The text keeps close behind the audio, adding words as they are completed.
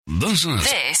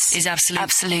This is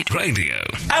Absolute Radio.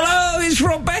 Hello, it's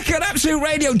Rob Becker at Absolute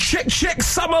Radio. Check,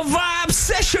 summer vibe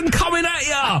session coming at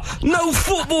ya. No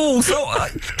football, so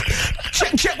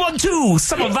check 1, 2,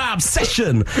 summer vibe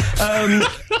session.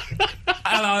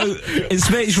 Hello,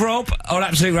 it's Rob on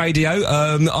Absolute Radio.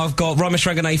 I've got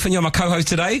Ramesh Ranganathan, you're my co-host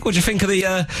today. What do you think of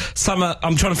the summer?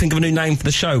 I'm trying to think of a new name for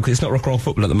the show because it's not rock and roll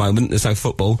football at the moment. There's no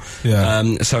football. Yeah.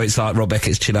 So it's like Rob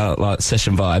Beckett's chill out, like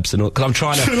session vibes, and because I'm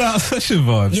trying to chill out session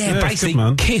vibes. Yeah, basically,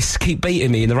 good, Kiss keep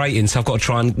beating me in the ratings, so I've got to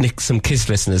try and nick some Kiss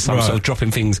listeners. So I'm sort of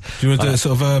dropping things. Do you want to do it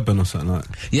sort of urban or something like?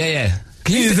 Yeah.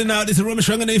 Here's and now, this is Ramesh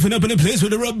Ranganathan up in a place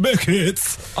with the Rob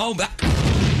Becketts. Oh, that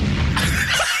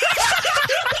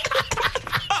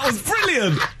was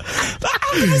brilliant.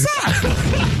 How good was that?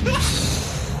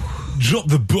 Drop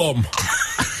the bomb.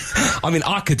 I mean,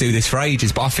 I could do this for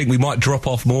ages, but I think we might drop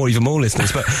off even more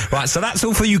listeners. But right, so that's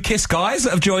all for you Kiss guys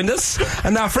that have joined us.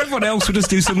 And now for everyone else, we'll just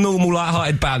do some normal,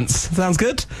 light-hearted bants. Sounds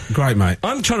good? Great, mate.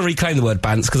 I'm trying to reclaim the word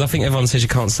bants because I think everyone says you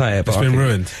can't say it. But it's been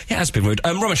ruined. Yeah, it's been ruined.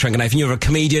 Ramesh Ranganathan, you're a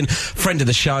comedian, friend of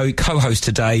the show, co-host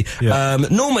today. Yeah.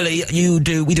 Normally, we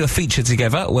do a feature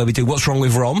together where we do What's Wrong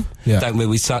with Rom, don't we?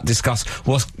 We discuss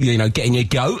what's, getting your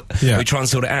goat. Yeah. We try and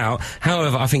sort it out.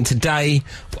 However, I think today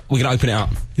we're going to open it up.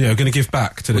 Yeah, we're going to give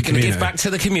back to the community. We're going to give back to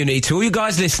the community, to all you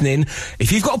guys listening.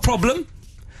 If you've got a problem,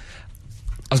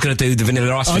 I was going to do the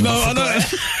Vanilla Ice thing. I know.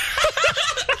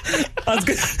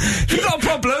 If you've got a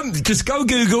problem, just go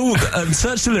Google and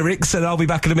search the lyrics, and I'll be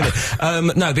back in a minute.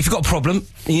 No, but if you've got a problem,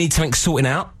 you need something sorting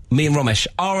out. Me and Ramesh,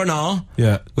 R&R.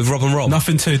 Yeah. With Rob and Rob.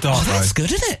 Nothing too dark, though. That's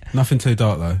good, isn't it? Nothing too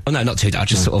dark, though. Oh, no, not too dark.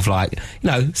 Just sort of like,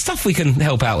 stuff we can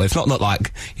help out with. Not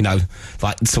like,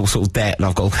 like sort of debt, and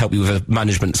I've got to help you with a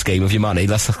management scheme of your money.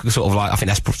 That's sort of like, I think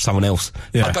that's someone else.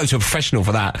 Yeah. I'd go to a professional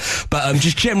for that. But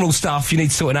just general stuff you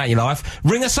need sorting out in your life.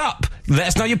 Ring us up. Let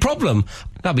us know your problem.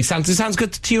 Sounds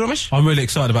good to you, Ramesh? I'm really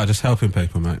excited about just helping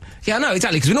people, mate. Yeah, I know,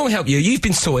 exactly, because we normally help you. You've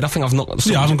been sorted. I think I've not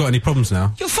sorted. Yeah, I haven't got any problems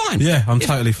now. You're fine. Yeah, I'm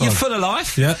totally fine. You're full of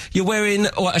life. Yeah. You're wearing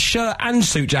a shirt and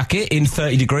suit jacket in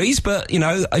 30 degrees, but,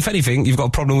 if anything, you've got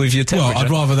a problem with your temperature. Well, I'd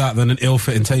rather that than an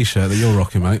ill-fitting T-shirt that you're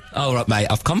rocking, mate. Oh, right, mate.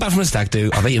 I've come back from a stag do.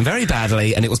 I've eaten very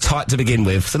badly, and it was tight to begin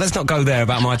with. So let's not go there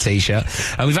about my T-shirt.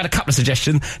 We've had a couple of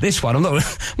suggestions. This one, I'm not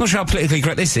sure how politically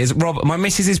correct this is. Rob, my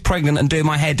missus is pregnant and doing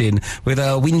my head in with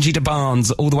a Wingy de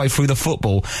Barnes all the way through the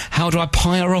football. How do I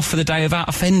pie her off for the day without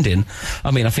offending?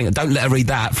 I mean, I think don't let her read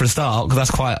that for a start, because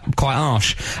that's quite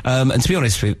harsh. And to be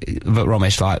honest with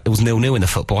Ramesh, it was 0-0 in the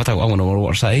football. I want to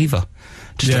watch that either.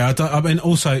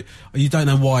 Also, you don't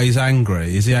know why he's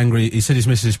angry. Is he angry? He said his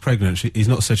missus is pregnant. He's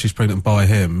not said she's pregnant by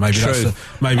him. Maybe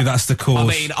that's the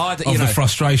cause of the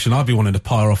frustration. I'd be wanting to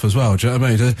pie her off as well. Do you know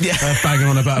what I mean? Bagging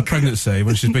on about a pregnancy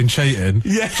when she's been cheating.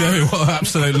 Yeah. Do you know what an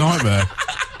absolute nightmare?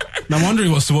 No wonder he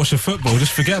wants to watch the football.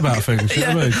 Just forget about things. You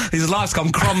know what I mean? His life's come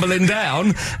crumbling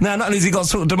down. Now, not only has he got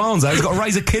sort of demands out, he's got to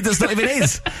raise a kid that's not even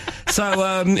his. So,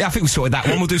 I think we sorted that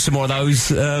one. We'll do some more of those.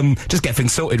 Just get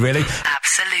things sorted, really.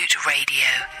 Absolute Radio.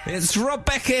 It's Rob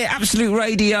Beckett, Absolute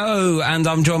Radio, and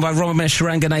I'm joined by Ramesh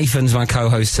Ranganathan, my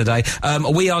co-host today.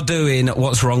 We are doing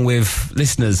What's Wrong with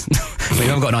Listeners. We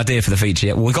haven't got an idea for the feature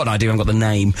yet. Well, we've got an idea, we haven't got the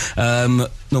name.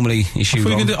 Normally, issue I thought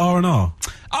you could do R&R.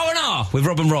 R&R with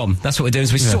Rob and Rom. That's what we're doing.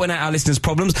 So we're sorting out our listeners'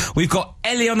 problems. We've got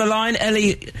Ellie on the line.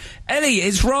 Ellie,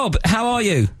 it's Rob. How are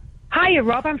you? Hiya,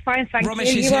 Rob. I'm fine, thank you.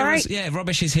 Is you here all right?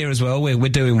 Ramesh is here as well. We're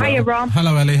doing well. Hiya, Rob.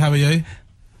 Hello, Ellie. How are you?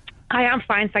 I am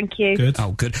fine, thank you. Good.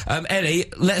 Oh, good. Ellie,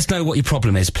 let us know what your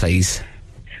problem is, please.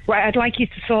 Right, I'd like you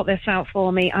to sort this out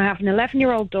for me. I have an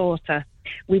 11-year-old daughter.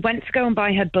 We went to go and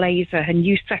buy her blazer, her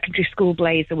new secondary school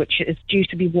blazer, which is due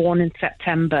to be worn in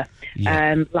September,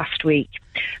 last week.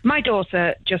 My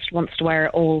daughter just wants to wear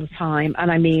it all the time,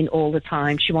 and I mean all the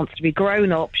time. She wants to be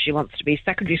grown up. She wants to be a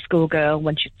secondary school girl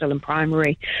when she's still in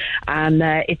primary, and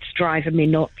it's driving me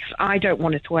nuts. I don't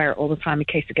want her to wear it all the time in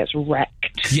case it gets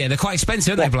wrecked. Yeah, they're quite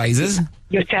expensive, aren't they, blazers?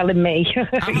 You're telling me.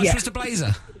 How much was the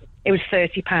blazer? It was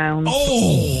 £30.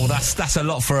 Oh, that's a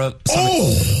lot for a...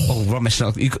 Ramesh,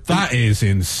 that is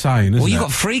insane, isn't it? Well, you've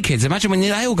got 3 kids. Imagine when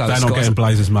they all go to They're school. not getting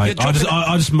blazers, mate. I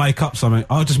just make up something.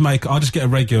 I'll just get a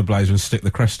regular blazer and stick the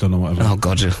crest on or whatever. Oh,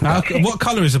 God. What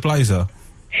colour is a blazer?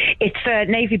 It's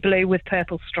navy blue with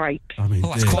purple stripes. I mean,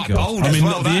 that's quite bold. I mean,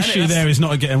 the issue there is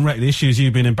not getting wrecked. The issue is you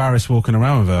being embarrassed walking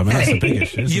around with her. I mean, that's the big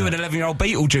issue. You and 11-year-old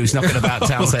Beetlejuice knocking about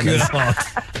town centres.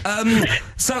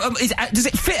 Does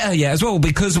it fit her yet as well?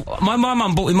 Because my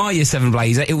mum bought me my Year 7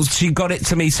 blazer. She got it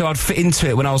to me so I'd fit into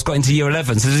it when I got into Year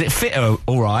 11. So does it fit her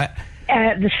all right?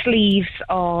 The sleeves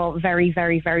are very,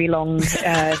 very, very long. The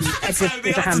answer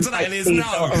to that is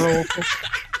no.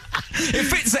 It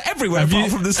fits everywhere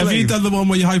apart from the sleeve. Have you done the one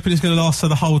where you're hoping it's going to last her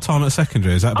the whole time at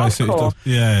secondary? Is that basically?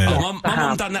 Yeah. Oh, my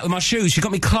mum done that with my shoes. She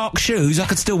got me Clark's shoes. I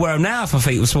could still wear them now if my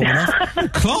feet were small enough.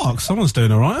 Clark's? Someone's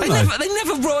doing all right, they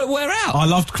never wear out. I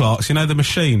loved Clark's. You know the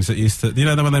machines that used to... You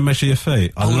know when they measure your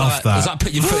feet? I loved that. It was like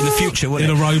put your foot in the future, wouldn't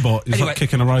it? In a robot. It's like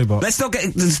kicking a robot. Let's not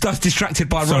get stuff distracted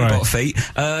by robot feet.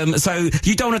 So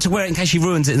you don't want her to wear it in case she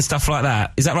ruins it and stuff like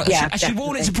that. Is that right? Yeah, has she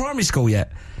worn it to primary school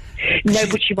yet? No,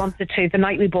 but she wanted to. The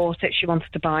night we bought it, she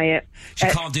wanted to buy it. She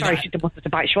can't do that. She didn't want to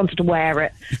buy it. She wanted to wear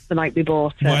it the night we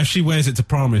bought it. Well, if she wears it to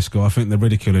primary school, I think the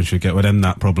ridiculing should get with them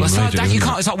that problem. Well, you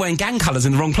can't. It's like wearing gang colours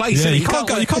in the wrong place. Yeah, you can't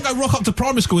go rock up to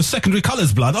primary school with secondary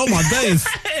colours, blood. Oh my days!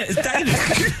 It's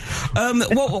dangerous.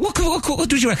 What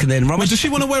do you reckon then, Rob? Well, does she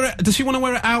want to wear it? Does she want to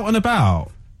wear it out and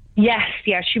about? Yes,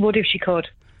 she would if she could.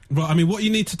 Right. I mean, what you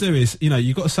need to do is,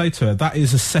 you've got to say to her that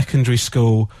is a secondary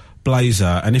school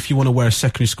blazer, and if you want to wear a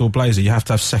secondary school blazer, you have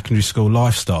to have secondary school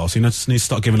lifestyle. So you just need to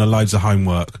start giving her loads of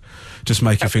homework, just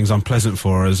making things unpleasant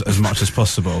for her as much as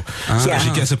possible. So that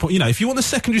she gets a point. If you want the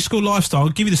secondary school lifestyle, I'll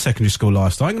give you the secondary school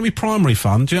lifestyle. It's going to be primary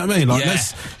fun. Do you know what I mean? Like,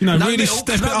 let's, really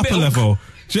step it up a level.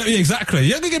 Yeah, exactly.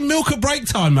 You're going to get milk at break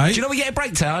time, mate. Do you know what we get at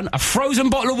break time? A frozen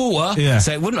bottle of water. Yeah.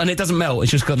 So it doesn't melt.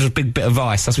 It's just got a big bit of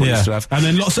ice. That's what we used to have. And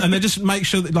then and then just make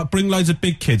sure that, bring loads of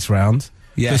big kids round.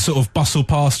 Yeah. They sort of bustle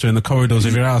past her in the corridors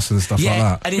of your house and stuff like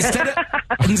that. And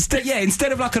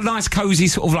instead of like a nice cosy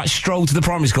sort of like stroll to the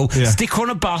primary school, stick her on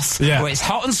a bus where it's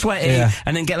hot and sweaty,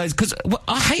 and then get loads. Because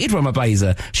I hated wearing my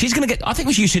blazer. She's going to get. I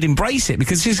think you should embrace it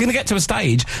because she's going to get to a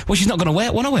stage where she's not going to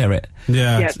want to wear it.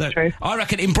 Yeah, that's true. I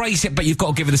reckon embrace it, but you've got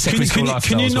to give her the secondary school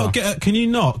lifestyle. Can you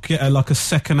not get like a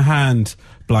second-hand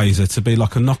blazer to be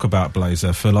like a knockabout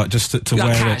blazer for like just to like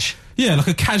wear cash. it? Yeah, like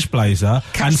a cash blazer,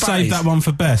 and save that one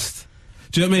for best.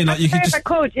 Do you know what I mean? Like you could just. I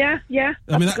could, yeah.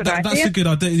 I mean, that's a good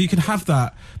idea. You can have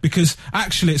that because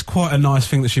actually, it's quite a nice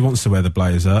thing that she wants to wear the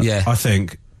blazer. Yeah, I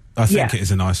think it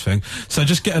is a nice thing. So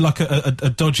just get like a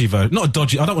dodgy version. Not a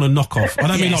dodgy. I don't want to knock off. I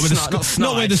don't mean like with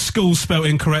not where the school's spelled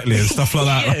incorrectly and stuff like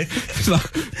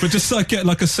that. But just like get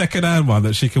like a second-hand one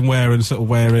that she can wear and sort of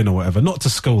wear in or whatever. Not to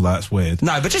school. That's weird.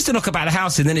 No, but just to knock about the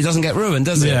house and then it doesn't get ruined,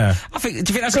 does it? Yeah. Do you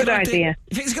think that's a good idea?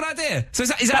 You think it's a good idea? So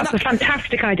that's a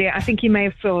fantastic idea. I think you may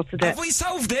have sorted it. Have we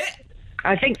solved it?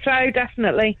 I think so,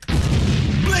 definitely.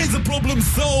 Blazer problem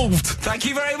solved. Thank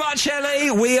you very much,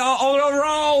 Ellie. We are on a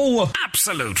roll.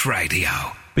 Absolute Radio.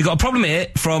 We got a problem here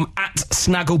from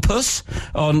 @Snagglepuss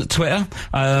on Twitter,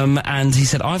 and he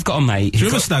said, "I've got a mate." Do you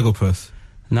remember Snagglepuss?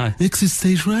 No. Exit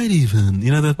Stage Right even.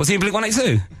 You know the... Was he in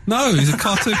Blink-182? No, he's a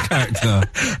cartoon character.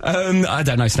 I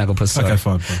don't know Snagglepuss. Sorry. Okay,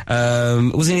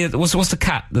 fine. Was he? What's the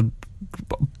cat? The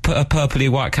purpley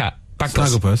white cat.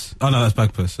 Bagpuss. Snagglepuss. Oh no, that's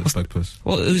Bagpuss. That's Bagpuss.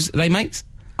 Well, are they mates?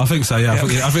 I think so. Yeah, I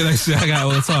think they hang out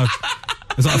all the time.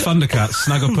 It's like a Thundercat,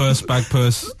 Snagglepuss,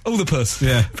 Bagpuss. All the puss.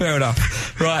 Yeah. Fair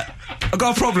enough. Right. I've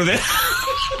got a problem here.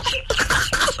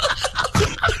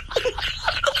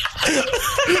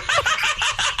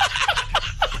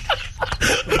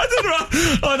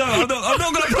 I'm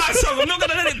not going to play a song. I'm not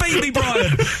going to let it beat me,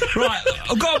 Brian. Right.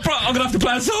 I'm going to have to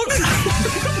play a song.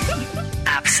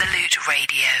 Absolute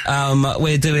Radio.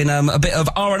 We're doing a bit of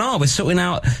R&R. We're sorting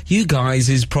out you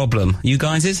guys' problem. You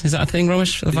guys' is that a thing,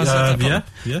 Romesh?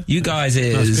 Yeah. You guys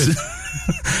is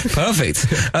perfect.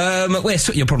 We're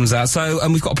sorting your problems out. So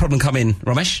we've got a problem coming,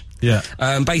 Romesh. Yeah.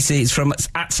 Basically, it's from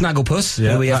 @Snagglepuss.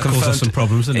 Yeah, we have confirmed some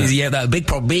problems, isn't it? Yeah, that big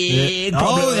problem. Big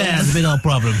problem. Oh yeah, it's a big old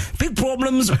problem. Big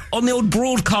problems on the old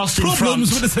broadcasting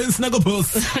problems front. with the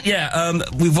Snagglepuss. Yeah,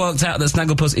 we've worked out that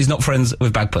Snagglepuss is not friends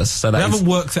with Bagpuss. So we haven't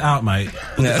worked it out, mate.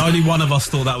 Yeah. Only one of us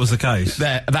thought that was the case.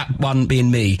 That one being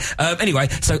me. Anyway,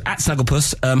 so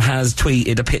 @Snagglepuss has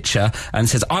tweeted a picture and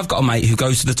says, "I've got a mate who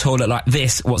goes to the toilet like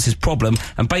this. What's his problem?"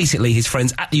 And basically, his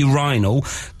friend's at the urinal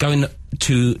going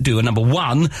to do a number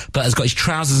one, but has got his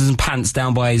trousers and pants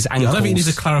down by his ankles. I don't think you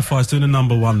need to clarify he's doing a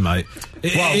number one, mate.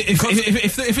 Well,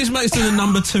 if his mate's doing a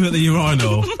number two at the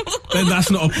urinal, then that's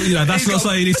not that's not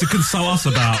something he needs to consult us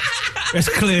about. It's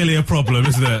clearly a problem,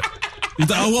 isn't it?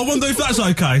 I wonder if that's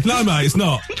okay. No, mate, it's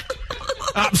not.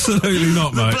 Absolutely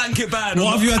not, mate. Blanket ban.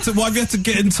 Why have you had to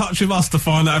get in touch with us to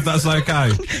find out if that's okay?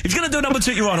 If you're going to do a number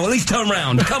two at urinal, at least turn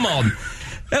round. Come on.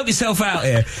 Help yourself out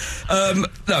here.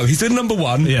 No, he's doing number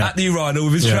one at the urinal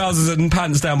with his trousers and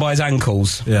pants down by his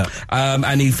ankles. Yeah.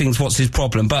 And he thinks, what's his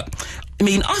problem? But, I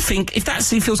mean, I think if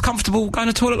he feels comfortable going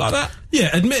to a toilet like that.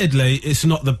 Yeah, admittedly, it's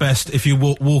not the best if you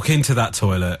walk into that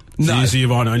toilet to use the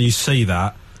urinal and you see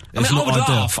that. I would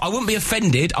laugh. I wouldn't be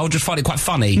offended. I would just find it quite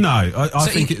funny. No, I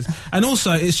think it's... And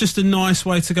also, it's just a nice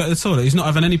way to go to the toilet. He's not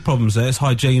having any problems there. It's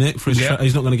hygienic for his...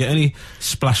 He's not going to get any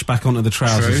splashback onto the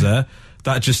trousers there.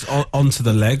 that just onto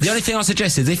the legs. The only thing I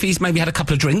suggest is if he's maybe had a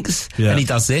couple of drinks and he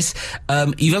does this,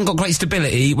 you haven't got great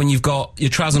stability when you've got your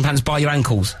trousers and pants by your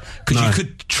ankles, because you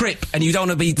could trip and you don't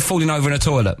want to be falling over in a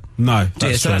toilet. No,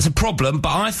 so that's a problem.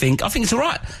 But I think it's all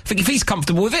right. I think if he's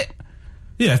comfortable with it.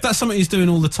 Yeah, if that's something he's doing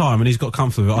all the time and he's got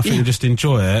comfortable with it, I think you just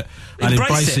enjoy it and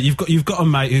embrace it. You've got a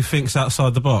mate who thinks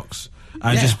outside the box.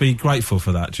 And just be grateful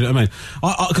for that. Do you know what I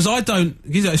mean? Because I don't.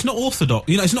 It's not orthodox.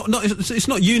 It's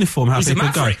not uniform how people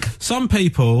go. Some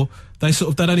people they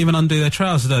don't even undo their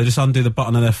trousers. They just undo the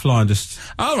button of their fly and just.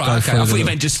 Oh right, okay. I thought you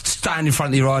meant just stand in front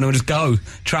of the urinal and just go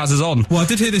trousers on. Well, I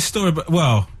did hear this story, about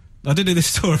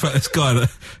this guy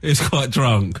that is quite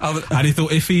drunk, and he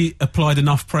thought if he applied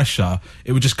enough pressure,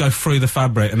 it would just go through the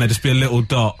fabric and there'd just be a little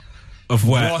dot of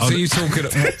wet. What are you talking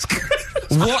about?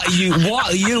 What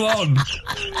are you on?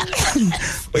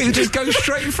 Well, you just go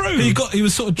straight through. He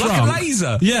was sort of drunk. Like a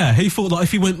laser. Yeah, he thought that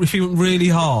if he went really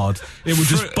hard, it would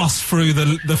just bust through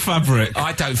the fabric.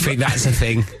 I don't think that's a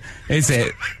thing. Is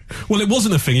it? Well, it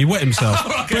wasn't a thing. He wet himself.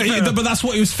 But that's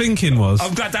what he was thinking was.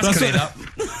 I'm glad that's cleared up.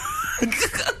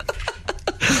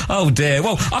 Oh dear.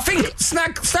 Well, I think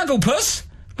Snagglepuss,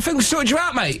 I think we sorted you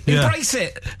out, mate. Embrace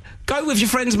it. Go with your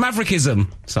friend's maverickism.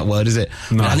 It's not a word, is it?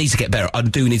 No. I need to get better. I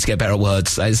do need to get better at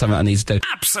words. It's something I need to do.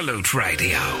 Absolute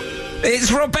Radio. It's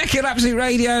Rob Beck at Absolute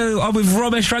Radio. I'm with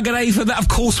Romesh Ranganathan. That, of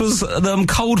course, was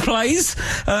Coldplays.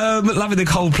 Loving the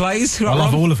Coldplays. I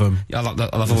love all of them. Yeah, I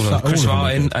love all of them. Chris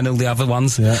Martin and all the other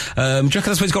ones. Yeah. Do you reckon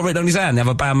that's what he's got written on his hand? The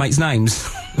other bandmates' names.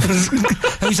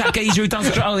 Who's that geezer who does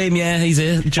it? Oh, him, yeah, he's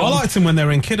here. John. I liked him when they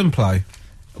were in Kid and Play.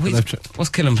 What's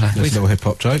Kill and Play? That's a little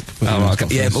hip-hop joke.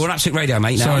 Yeah, but we're on Absolute Radio,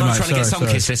 mate, now. Sorry, I'm trying to get some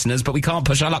Kiss listeners, but we can't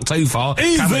push our luck too far.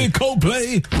 Easy,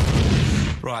 Coldplay!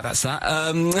 Right, that's that.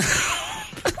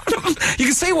 You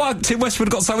can see why Tim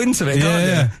Westwood got so into it,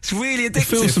 can't you? It's really addictive. It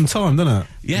fills some time, doesn't it?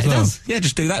 Yeah, it does. Yeah,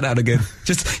 just do that now and again.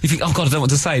 Just, you think, oh God, I don't know what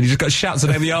to say, and you just got shouts at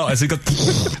every artist, and you got...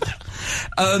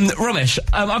 Romesh,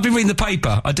 I've been reading the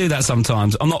paper. I do that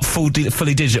sometimes. I'm not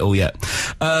fully digital yet.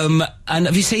 And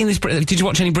have you seen this? Did you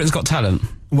watch any Britain's Got Talent?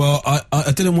 Well,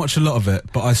 I didn't watch a lot of it,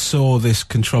 but I saw this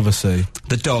controversy.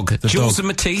 The dog. Jules and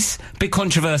Matisse, big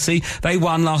controversy. They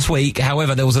won last week.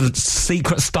 However, there was a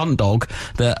secret stunt dog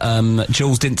that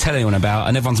Jules didn't tell anyone about,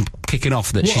 and everyone's kicking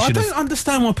off that she should have... I don't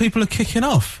understand why people are kicking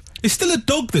off. It's still a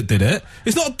dog that did it.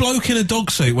 It's not a bloke in a dog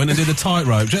suit when they did a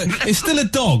tightrope. It's still a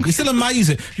dog. It's still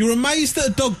amazing. You're amazed that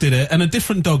a dog did it and a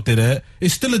different dog did it.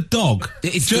 It's still a dog.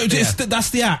 That's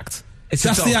the act.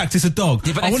 That's the act. It's a dog.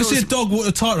 Yeah, I want to see a dog walk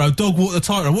the tightrope. Dog walk the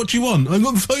tightrope. What do you want? I've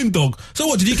got the same dog. So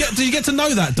what? Did you get to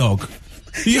know that dog?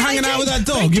 Are you hanging out with that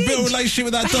dog? You built a relationship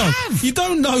with that dog. You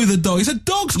don't know the dog. It's a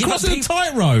dog's crossing a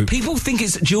tightrope. People think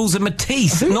it's Jules and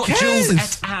Matisse, not Jules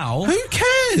et al. Who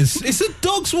cares? It's a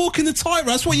dog's walking the tightrope.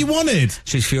 That's what you wanted.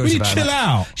 She's furious about chill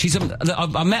out. She's.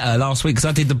 I met her last week because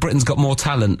I did the Britain's Got More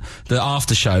Talent, the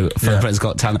after show for Britain's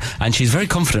Got Talent, and she's a very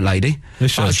confident lady.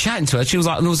 I was chatting to her. She was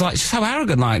like, she's so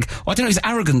arrogant. Like, I don't know, is it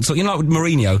arrogance or, you know, like with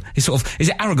Mourinho, is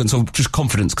it arrogance or just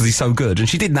confidence because he's so good? And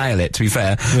she did nail it, to be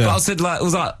fair. But I said, like,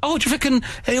 oh, do you reckon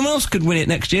anyone else could win it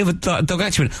next year with like, dog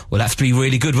action? Well, it'd have to be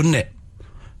really good, wouldn't it?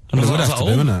 And it would have to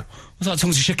be, wouldn't it? I was like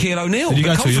talking to Shaquille O'Neal. Did you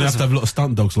go to? You'd have to have a lot of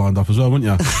stunt dogs lined up as well,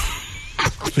 wouldn't you?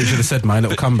 That's what you should have said, mate.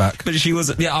 Little comeback. But she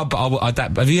was. Yeah,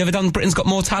 have you ever done Britain's Got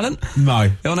More Talent? No,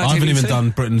 I haven't even done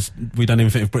Britain's. We don't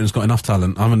even think if Britain's got enough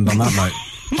talent. I haven't done that, mate.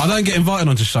 I don't get invited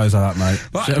onto shows like that, mate.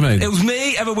 Right. Do you know what I mean? It was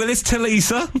me, Emma Willis,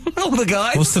 Talisa, all the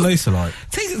guys. What's Talisa like?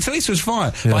 Talisa was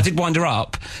fine, but I did wind her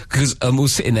up because we were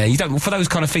sitting there. You don't, for those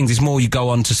kind of things, it's more you go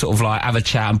on to sort of like have a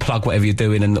chat and plug whatever you're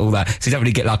doing and all that. So you don't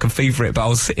really get like a fee for it. But I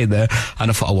was sitting there and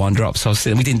I thought I'd wind her up. So I was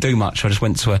sitting. We didn't do much. I just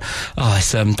went to her. Oh,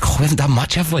 it's God, we haven't done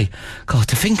much, have we? God,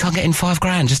 to think I'm getting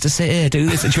 $5,000 just to sit here do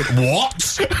this. And she went, what?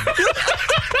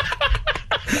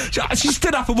 She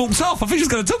stood up and walked off. I think she was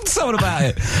going to talk to someone about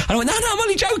it. And I went, no, I'm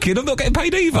only joking. I'm not getting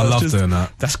paid either. I love doing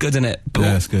that. That's good, isn't it? But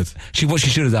it's good. What she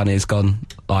should have done is gone,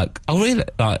 like, oh, really?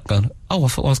 Like, gone, oh, I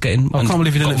thought I was getting... I can't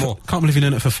believe you're doing it can't believe you're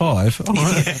doing it for $5. All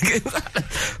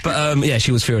right. But, yeah,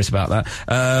 she was furious about that.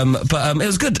 But it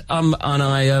was good. And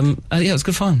it was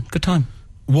good fun. Good time.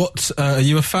 What, are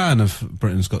you a fan of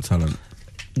Britain's Got Talent?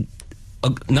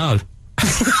 No.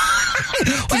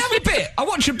 I have a bit. I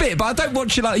watch a bit, but I don't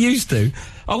watch it like I used to.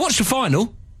 I watched the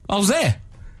final. I was there.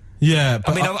 Yeah, but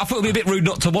I mean, I thought it'd be a bit rude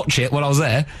not to watch it while I was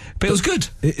there, but it was good.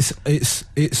 It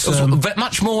was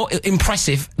much more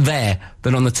impressive there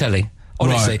than on the telly.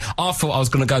 Honestly, right. I thought I was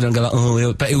going to go there and go like,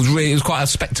 oh, but it was quite a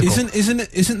spectacle.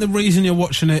 Isn't the reason you're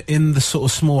watching it in the sort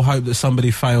of small hope that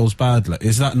somebody fails badly?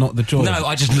 Is that not the joy? No,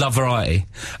 I just love variety.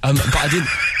 But I did.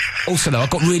 Also, though, I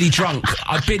got really drunk.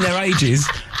 I've been there ages.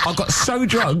 I got so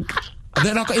drunk, and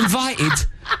then I got invited.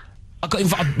 I got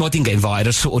invited. Well, I didn't get invited.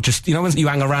 I sort of just, you know, when you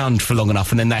hang around for long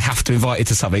enough and then they have to invite you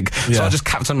to something. Yeah. So I just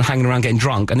kept on hanging around getting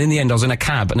drunk. And in the end, I was in a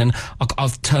cab. And then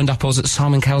I've turned up. I was at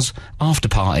Simon Cowell's after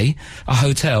party, a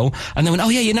hotel. And they went, "Oh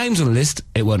yeah, your name's on the list."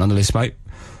 It weren't on the list, mate.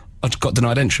 I got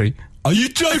denied entry. Are you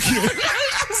joking?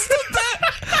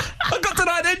 I got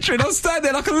denied entry and I was standing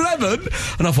there like a lemon.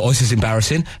 And I thought, oh, this is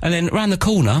embarrassing. And then round the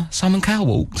corner, Simon Cowell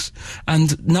walks.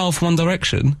 And Noel from One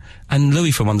Direction and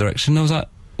Louis from One Direction. And I was like,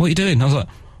 "What are you doing?" I was like,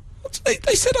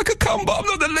 they said I could come, but I'm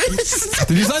not on the list.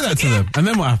 Did you say that to them? And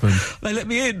then what happened? They let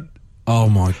me in. Oh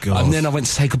my God. And then I went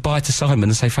to say goodbye to Simon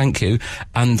and say thank you.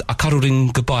 And I cuddled him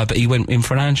goodbye, but he went in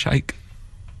for an handshake.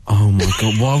 Oh my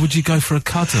God, why would you go for a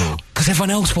cuddle? Because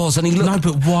everyone else was, and he looked...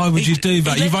 No, but why would you do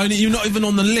that? You're not even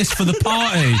on the list for the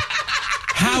party.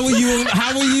 How are you at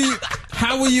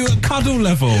cuddle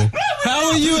level? How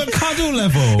are you at cuddle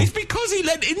level? It's because he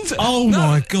leant into... Oh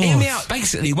my God. Hear me out.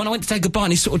 Basically, when I went to say goodbye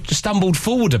and he sort of stumbled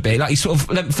forward a bit, like he sort of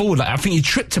leant forward, like I think he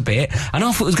tripped a bit, and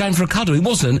I thought he was going for a cuddle. He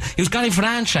wasn't. He was going for an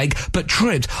handshake, but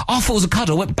tripped. I thought it was a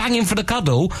cuddle, went banging for the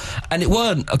cuddle, and it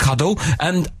weren't a cuddle,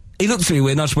 and he looked at me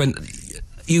weird and I just went...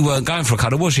 "You weren't going for a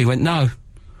cuddle, was you?" He went, "No."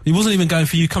 He wasn't even going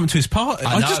for you coming to his party.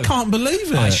 I just can't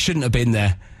believe it. I shouldn't have been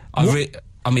there. I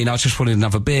just wanted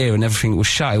another beer and everything was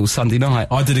shut. It was Sunday night.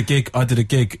 I did a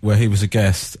gig where he was a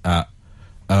guest at,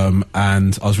 and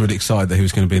I was really excited that he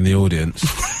was going to be in the audience.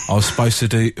 I was supposed to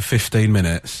do 15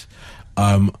 minutes.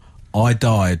 I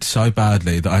died so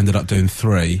badly that I ended up doing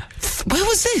 3. Where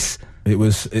was this?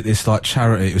 It's like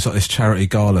charity. It was like this charity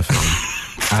gala thing,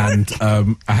 and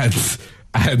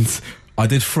I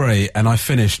did 3, and I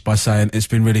finished by saying, "It's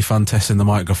been really fun testing the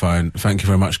microphone. Thank you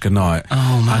very much. Good night."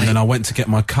 Oh, mate. And then I went to get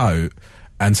my coat,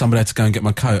 and somebody had to go and get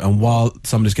my coat, and while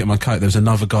somebody's getting my coat, there was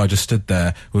another guy just stood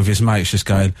there with his mates just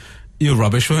going, "You're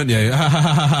rubbish, weren't you?"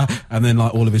 And then,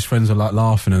 like, all of his friends were, like,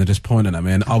 laughing, and they're just pointing at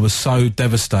me, and I was so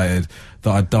devastated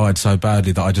that I died so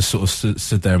badly that I just sort of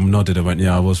stood there and nodded and went,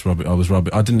 "Yeah, I was rubbish.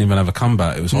 I didn't even have a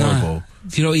comeback. It was horrible. No.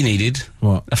 Do you know what he needed?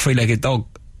 What? A 3-legged dog.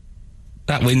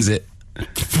 That wins it.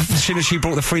 As soon as she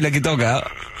brought the 3-legged dog out,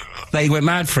 they went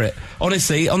mad for it.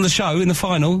 Honestly, on the show, in the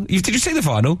final... Did you see the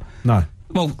final? No.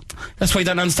 Well, that's why you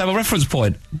don't understand my reference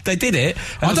point. They did it.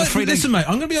 Listen, mate,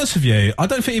 I'm going to be honest with you. I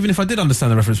don't think even if I did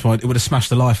understand the reference point, it would have smashed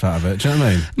the life out of it. Do you know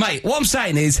what I mean? Mate, what I'm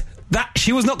saying is that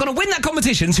she was not going to win that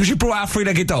competition, so she brought out a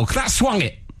 3-legged dog. That swung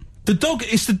it.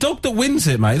 It's the dog that wins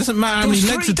it, mate. It doesn't matter how many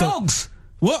legs the dog... dogs.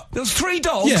 What? There was 3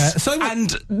 dogs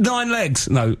and 9 legs.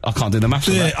 No, I can't do the maths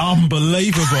on that.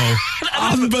 Unbelievable.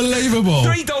 Unbelievable.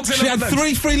 3 dogs and She had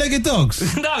 3 3-legged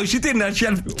dogs? No, she didn't. She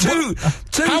had 2.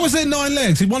 How was there 9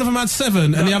 legs? One of them had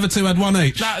 7 and the other 2 had 1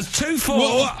 each. No, it's 2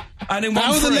 4 and then 1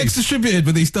 How 3. are the legs distributed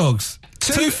with these dogs?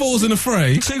 2 4s and a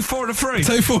 3. 2 4 and a 3.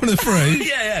 2 4 and a 3.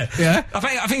 Yeah.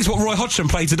 I think it's what Roy Hodgson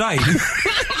played today.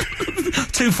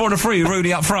 2 4 and a 3,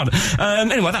 Rooney up front.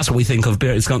 Anyway, that's what we think of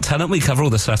Britain's Got Talent. We cover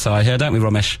all the satire here, don't we,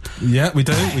 Romesh? Yeah, we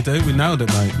do. We nailed it,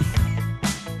 mate.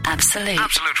 Absolute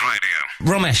Radio.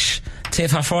 Romesh,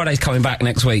 TFI Friday's coming back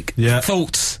next week. Yeah.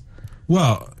 Thoughts?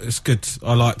 Well, it's good.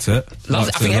 I liked it. I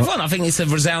think it's a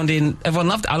resounding... Everyone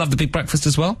loved it. I love the Big Breakfast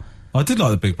as well. I did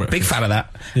like the Big Breakfast. Big fan of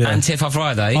that. Yeah. And TFI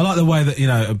Friday. I like the way that, you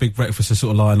know, a Big Breakfast is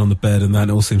sort of lying on the bed and that,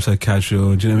 and it all seems so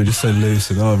casual, and, do you know what I mean, just so loose,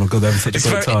 and oh my God, they're having such a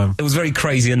great time. It was very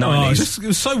crazy in the 90s. It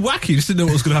was so wacky, you just didn't know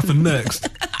what was going to happen next.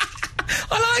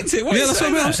 I liked it. That's what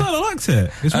I mean. I'm saying I liked it.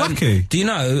 It's wacky. Do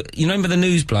you remember the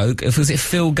news bloke? Was it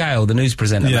Phil Gale, the news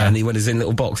presenter man? He went in his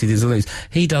little box, he did the news.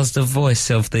 He does the voice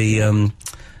of the, I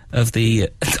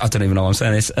don't even know why I'm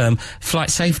saying this, flight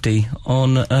safety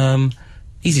on,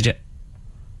 EasyJet.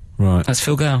 Right. That's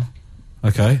Phil Gale.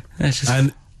 Okay.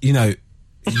 And, you know,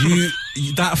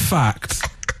 that fact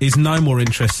is no more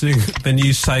interesting than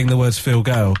you saying the words Phil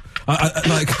Gale. When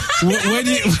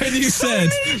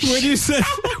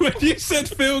you said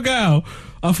Phil Gale,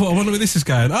 I thought, I wonder where this is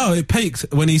going. Oh, it peaked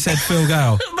when he said Phil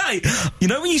Gale. Mate, you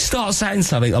know when you start saying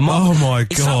something, oh my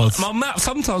God.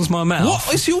 Sometimes my mouth...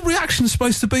 What is your reaction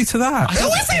supposed to be to that? Oh,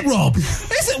 is it, Rob?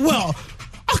 Is it? Well,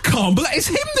 I can't believe it's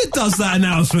him that does that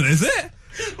announcement, is it?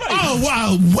 Mate.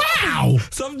 Oh wow!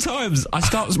 Sometimes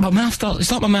my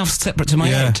mouth separate to my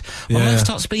head. My mouth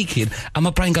starts speaking, and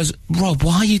my brain goes, "Rob,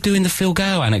 why are you doing the Phil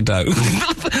Gale anecdote?"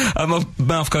 And my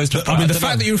mouth goes to. I mean, the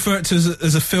fact that you refer it to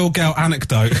as a Phil Gale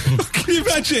anecdote. Can you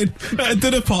imagine at a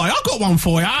dinner party? I've got one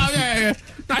for you. Oh yeah.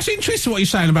 That's interesting what you're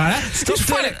saying about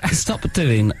that. Stop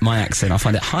doing my accent. I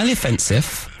find it highly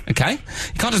offensive. Okay?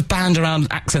 You can't just band around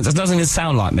accents. That doesn't even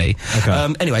sound like me.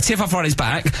 Okay. Anyway, TFI Friday's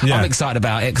back. Yeah. I'm excited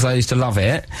about it because I used to love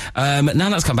it. Now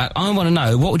that's come back, I want to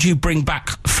know, what would you bring back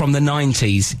from the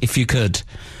 90s if you could?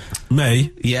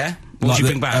 Me? Yeah? What would you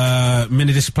bring back?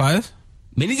 Mini disc players.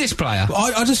 Mini disc player.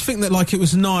 I just think that, like, it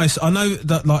was nice. I know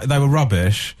that, like, they were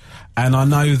rubbish, and I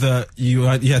know that you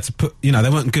had to put, you know, they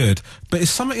weren't good. But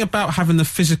it's something about having the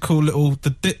physical little,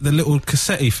 the little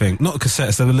cassette-y thing. Not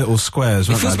cassettes, they were little squares.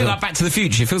 It feels a bit like Back to the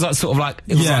Future. It feels like sort of like,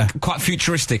 it was like quite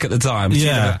futuristic at the time.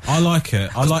 Yeah, I like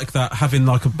it. I like that, having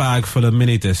like a bag full of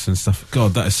mini discs and stuff.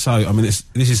 God, that is so, I mean, this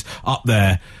is up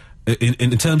there.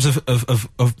 In terms of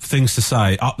things to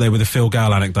say, up there with the Phil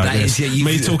Gale anecdote.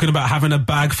 Me talking about having a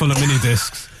bag full of mini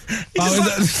discs.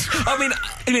 I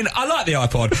mean, I like the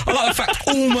iPod. I like the fact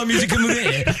all my music can be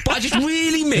here, but I just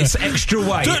really miss extra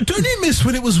weight. Don't you miss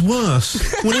when it was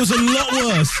worse? When it was a lot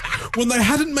worse? When they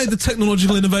hadn't made the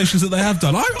technological innovations that they have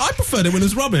done? I preferred it when it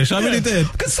was rubbish. I really did.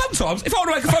 Because sometimes, if I want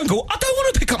to make a phone call, I don't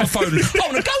want to pick up a phone. I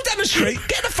want to go down the street,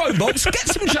 get the phone box, get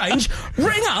some change,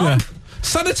 ring up. Yeah.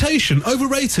 Sanitation,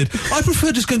 overrated. I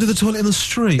prefer just going to the toilet in the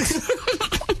street.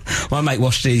 My mate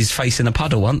washed his face in a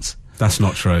puddle once. That's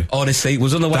not true. Honestly,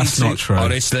 was on the way That's not true.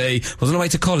 Honestly, was on the way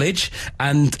to college,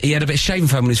 and he had a bit of shaving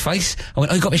foam on his face. I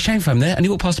went, oh, you got a bit of shaving foam there? And he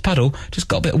walked past the puddle, just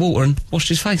got a bit of water and washed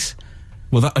his face.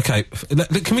 Well, okay,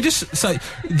 can we just say,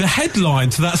 the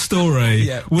headline to that story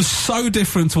was so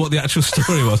different to what the actual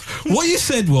story was. What you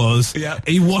said was,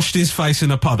 he washed his face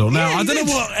in a puddle. Now, I don't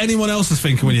know what anyone else is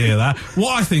thinking when you hear that.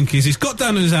 What I think is, he's got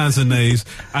down on his hands and knees,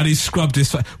 and he's scrubbed his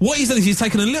face. What he's done is he's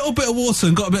taken a little bit of water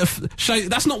and got a bit of shave.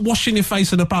 That's not washing your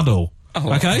face in a puddle.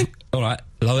 Oh, okay? All right,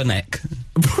 lower neck.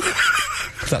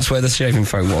 That's where the shaving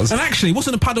foam was. And actually, it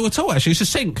wasn't a puddle at all, actually. It's a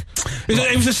sink.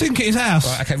 It was a sink at his house.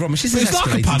 Right, okay, Rob, this is it's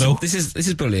like a puddle. This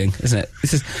is bullying, isn't it?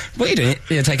 This is... What are you doing?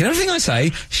 You're taking everything I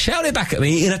say, shout it back at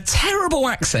me in a terrible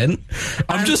accent.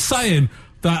 I'm just saying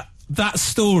that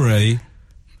story...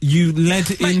 You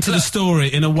led into the story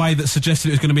in a way that suggested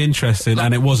it was going to be interesting,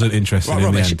 and it wasn't interesting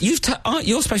in the end.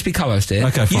 You're supposed to be co-host here.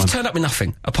 Okay, fine. You've turned up with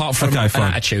nothing, apart from an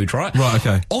attitude, right? Right,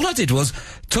 okay. All I did was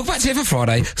talk about TFL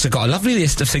Friday, because I've got a lovely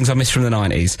list of things I missed from the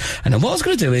 90s. And then what I was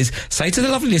going to do is say to the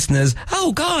lovely listeners,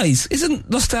 oh, guys, isn't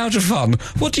nostalgia fun?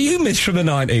 What do you miss from the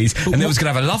 90s? And then was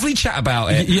going to have a lovely chat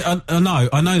about it. Yeah, I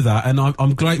know that, and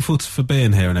I'm grateful for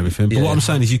being here and everything, but what I'm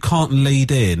saying is you can't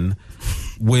lead in...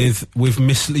 you're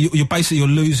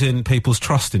losing people's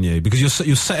trust in you, because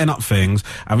you're setting up things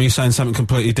and you're saying something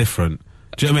completely different.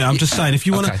 Do you know what I mean? I'm just saying, if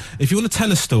you want to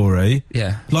tell a story,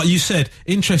 like you said,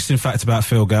 interesting fact about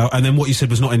Phil Gale, and then what you said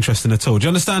was not interesting at all. Do you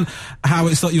understand how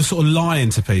it's like you're sort of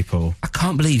lying to people? I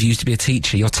can't believe you used to be a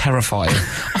teacher. You're terrifying.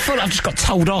 I feel like I've just got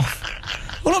told off.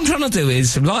 All I'm trying to do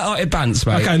is some light-hearted bants,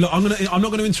 mate. Okay, look, I'm not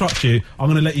going to interrupt you. I'm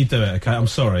going to let you do it, okay? I'm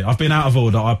sorry. I've been out of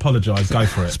order. I apologise. Go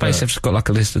for it. Space, I've just got like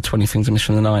a list of 20 things I missed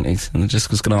from the 90s, and I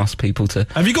just was going to ask people to...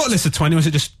 Have you got a list of 20, or is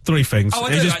it just 3 things? Oh,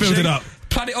 I do, just build it up.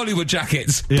 Planet Hollywood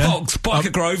jackets, Pogs,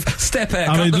 Biker Grove, Step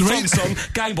Haircut, the theme song,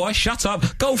 Game Boy, Shut Up,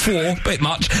 Golf War, bit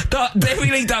much, Derby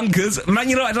Lee Dunkers, Man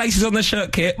United laces on the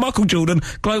shirt kit, Michael Jordan,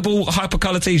 Global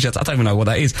Hypercolour T-shirts. I don't even know what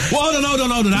that is. Well, hold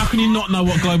on. How can you not know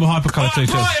what Global Hypercolour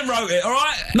T-shirts? Brian wrote it, all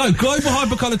right? No, Global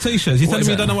Hypercolour T-shirts. You're telling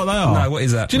me you don't know what they are? No, what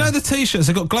is that? Do you know the T-shirts?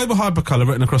 They've got Global Hypercolour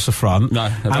written across the front.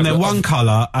 No. And they're one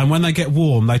colour, and when they get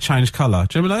warm, they change colour.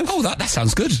 Do you remember those? Oh, that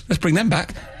sounds good. Let's bring them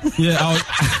back. Yeah,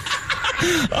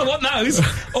 I want those.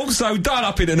 Also, dial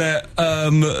up internet,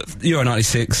 Euro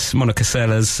 96, Monica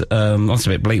Sellers, that's a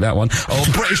bit bleak, that one. Or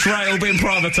British Rail being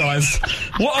privatised.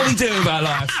 What are we doing about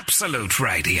life? Absolute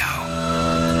Radio.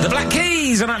 The Black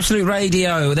Keys on Absolute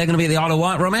Radio. They're going to be at the Isle of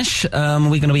Wight, Ramesh. We're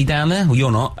going to be down there. Well,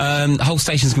 you're not. The whole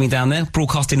station's going to be down there,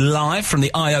 broadcasting live from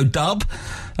the IO Dub.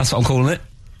 That's what I'm calling it.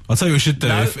 I'll tell you what we should do.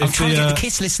 No, I'm trying to get the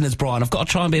Kiss listeners, Brian. I've got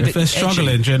to try and be a bit If they're struggling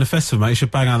edgy during the festival, mate, you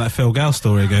should bang out that Phil Gale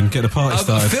story again. Get the party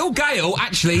started. Phil Gale,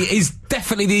 actually, is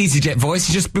definitely the EasyJet voice.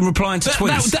 He's just been replying to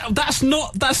tweets.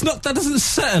 That doesn't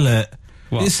settle it.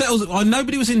 What? It settles...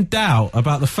 nobody was in doubt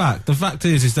about the fact. The fact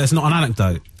is there's not an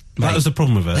anecdote. That was the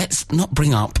problem with it. Let's not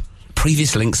bring up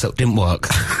previous links that didn't work.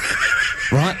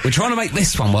 Right? We're trying to make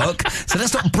this one work, so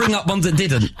let's not bring up ones that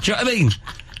didn't. Do you know what I mean?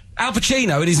 Al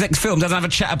Pacino in his next film doesn't have a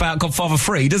chat about Godfather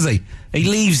 3, does he? He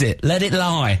leaves it. Let it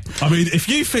lie. I mean, if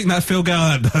you think that Phil Gale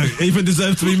anecdote even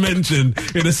deserves to be mentioned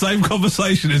in the same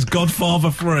conversation as Godfather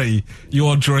 3, you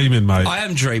are dreaming, mate. I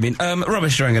am dreaming.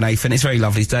 Rubbish during an Nathan. It's very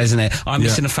lovely today, isn't it? I'm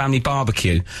missing a family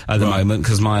barbecue at the moment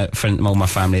because my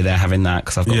family, they're having that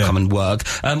because I've got to come and work.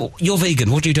 You're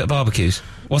vegan. What do you do at barbecues?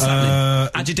 What's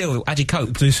happening? How'd you deal? How'd you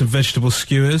cope? Do some vegetable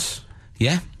skewers.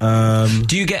 Yeah?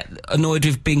 Do you get annoyed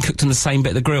with being cooked on the same bit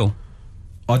of the grill?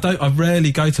 I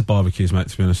rarely go to barbecues, mate,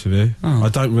 to be honest with you. I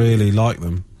don't really like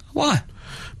them. Why?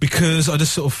 Because I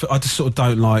just sort of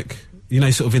don't like,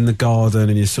 sort of in the garden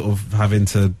and you're sort of having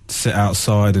to sit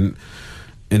outside and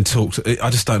in talks. I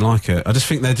just don't like it. I just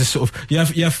think they're just sort of you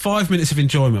have 5 minutes of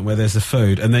enjoyment where there's the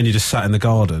food, and then you just sat in the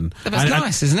garden. That's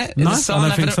nice, isn't it? No, I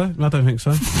don't think so. I don't think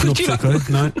so. Not particularly.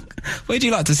 No. Where'd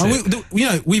you like to sit?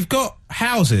 We've got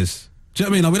houses. Do you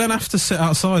know what I mean? Like, we don't have to sit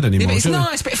outside anymore. Yeah, but it's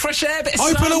nice, bit of fresh air, bit of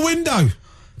sun. Open a window.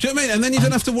 Do you know what I mean? And then you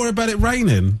don't have to worry about it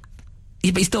raining.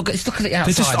 Yeah, but he's still got it outside.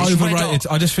 They're just overrated.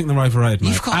 I just think they're overrated,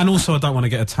 mate. And also, I don't want to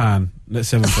get a tan. That's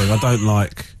the other thing. I don't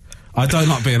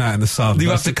like being out in the sun. You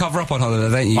have to cover up on holiday,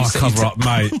 don't you? I cover up,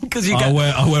 mate. Because I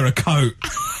wear a coat.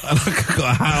 And I've got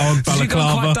a hat on, balaclava. You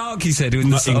got quite dark, you said,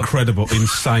 in the sun. Incredible,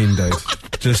 insane, dude.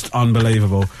 Just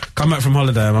unbelievable. Come back from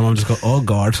holiday, and my mum just got, oh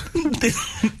God,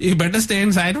 you better stay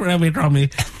inside forever, Romy.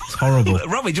 It's horrible.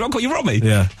 Romy, do you want to call you Romy?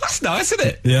 Yeah. That's nice, isn't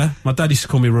it? Yeah. My dad used to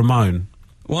call me Ramon.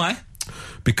 Why?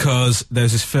 Because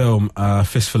there's this film,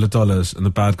 Fistful of Dollars, and the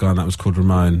bad guy in that was called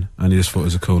Ramon, and he just thought it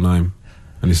was a cool name.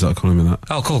 And he started calling me that.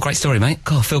 Oh, cool. Great story, mate.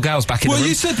 God, Phil Gale's back in the room. Well,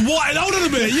 you said what? Hold on a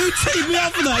minute. You teed me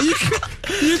up for that.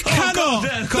 You cannot.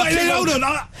 Hold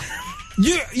on.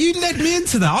 You led me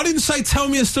into that. I didn't say tell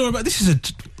me a story about... This is a...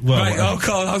 Well, right, oh,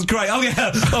 God, that was great. Oh,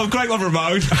 yeah. Oh, great one,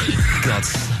 Ramon. God.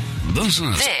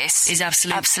 This is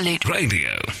Absolute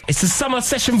Radio. It's the summer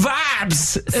session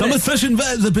vibes. Summer session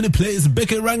vibes up in a place.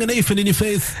 Becky Ranganathan in your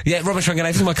face. Yeah, Robert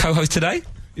Ranganathan is my co-host today.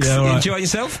 Yeah, right. Enjoying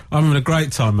yourself? I'm having a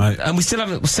great time, mate. And we still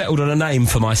haven't settled on a name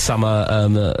for my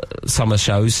summer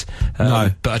shows.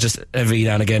 No. But I just, every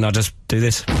now and again, I just do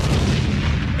this.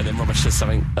 And then Robert says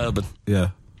something urban.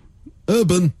 Yeah.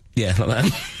 Urban. Yeah, like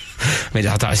that. I mean,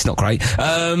 it's not great.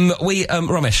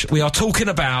 Ramesh, we are talking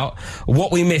about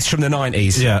what we missed from the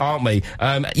 90s, aren't we?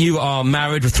 You are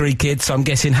married with 3 kids, so I'm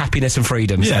guessing happiness and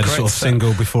freedom. Yeah, just sort of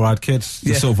single before I had kids.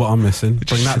 That's sort of what I'm missing.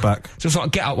 Bring that back. Just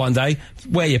like get up one day,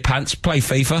 wear your pants, play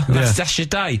FIFA, and that's your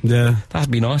day. Yeah.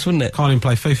 That'd be nice, wouldn't it? Can't even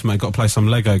play FIFA, mate. Got to play some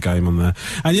Lego game on there.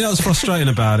 And you know what's frustrating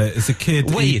about it? As a kid...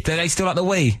 Wii? Do they still like the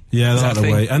Wii? Yeah, they like the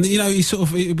Wii. And, you know,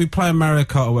 he'll be playing Mario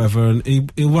Kart or whatever, and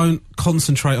he won't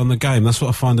concentrate on the game. That's what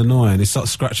I find annoying. He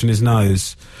starts scratching his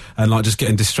nose and like just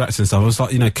getting distracted and stuff. I was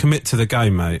like, you know, commit to the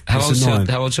game, mate. How old's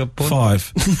your boy?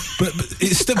 5. but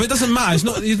it doesn't matter.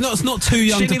 It's not too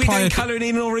young Shouldn't to play. He be doing colouring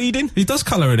in or reading? He does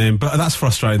colouring in, but that's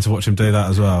frustrating to watch him do that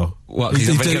as well. What? He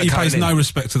pays no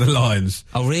respect to the lines.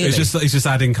 Oh, really? It's just he's just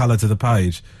adding colour to the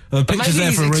page. The picture's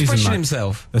there for a reason, mate.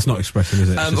 Himself. That's not expressing, is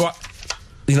it?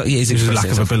 He's just a lack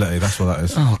of ability, that's what that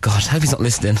is. Oh, God, I hope he's not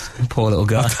listening. Poor little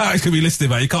guy. I doubt he's going to be listening,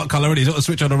 mate. You can't colour in, he's got to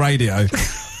switch on the radio.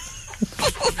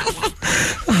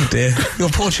 Oh, dear. Your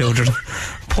poor children.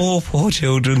 Poor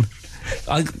children.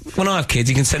 When I have kids,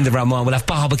 you can send them around mine. We'll have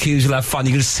barbecues, we'll have fun.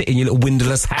 You can just sit in your little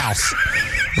windowless house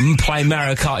and play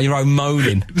Mario Kart on your own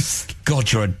moaning.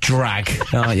 God, you're a drag,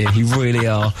 aren't you? You really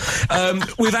are.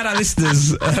 We've had our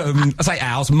listeners, I say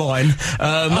ours, mine.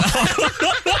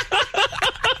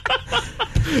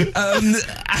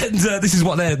 This is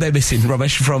what they're missing,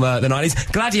 Ramesh, from the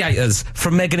 90s. Gladiators,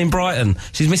 from Megan in Brighton.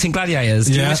 She's missing Gladiators.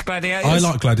 Do you miss Gladiators? I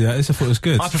like Gladiators, I thought it was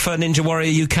good. I prefer Ninja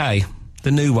Warrior UK,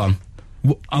 the new one.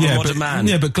 I'm a modern man.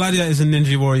 Yeah, but Gladiators and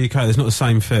Ninja Warrior UK, there's not the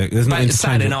same thing. There's not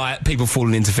Saturday night, people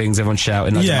falling into things, everyone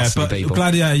shouting. Yeah, but people.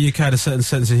 Gladiator UK had a certain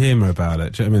sense of humour about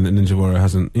it. Do you know what I mean? That Ninja Warrior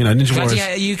hasn't. You know,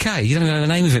 Gladiator UK. You don't know the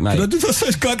name of it, mate. Did I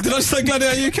say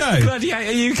Gladiator UK?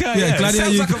 Gladiator UK. Yeah,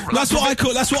 Gladiator UK. That's what I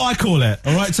call it.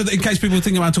 All right, so that in case people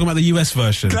think I'm talking about the US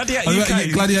version. Gladiator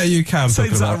UK. Gladiator UK.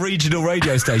 Sounds like a regional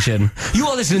radio station. You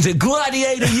are listening to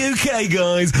Gladiator UK,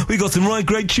 guys. We got some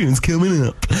great tunes coming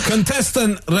up.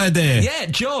 Contestant ready. Yeah,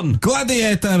 John.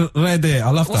 Gladiator ready.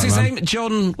 I love that, man. What's his name?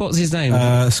 John. What's his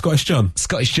name? Scottish John.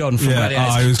 Scottish John from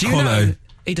Gladiators. He was quality.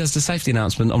 He does the safety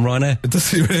announcement on Ryanair.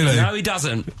 Does he really? No, he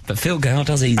doesn't. But Phil Gale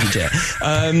does EasyJet.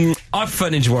 I prefer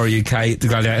Ninja Warrior UK, the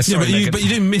Gladiator. Sorry, but you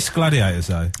didn't miss Gladiators,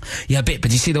 though. Yeah, a bit.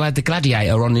 But you see, they had the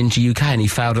Gladiator on Ninja UK and he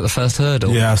failed at the first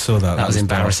hurdle. Yeah, I saw that. That was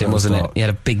embarrassing, wasn't it? He had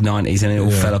a big 90s and it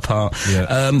all fell apart.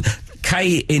 Yeah.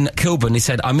 Kay in Kilburn, he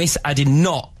said, I did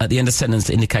not at the end of the sentence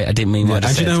to indicate I didn't mean what I said.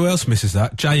 And do you know who else misses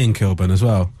that? Jay in Kilburn as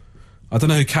well. I don't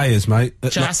know who Kay is, mate.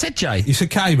 I said Jay. You said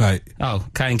Kay, mate. Oh,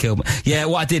 Kay in Kilburn. Yeah,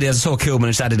 what I did is I saw Kilburn and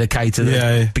just added a K to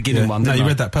the beginning one. No, you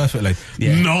read that perfectly.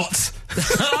 Yeah. Not.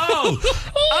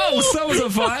 Someone's on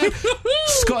fire.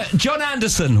 John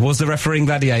Anderson was the refereeing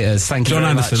Gladiators. Thank you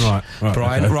very much. John Anderson, right,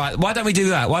 Brian. Okay. Right, why don't we do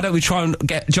that? Why don't we try and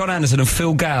get John Anderson and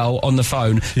Phil Gale on the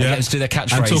phone and get them to do their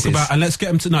catchphrases? And let's get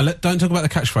them to... No, don't talk about the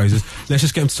catchphrases. Let's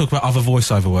just get them to talk about other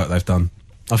voiceover work they've done.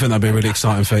 I think that'd be a really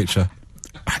exciting feature.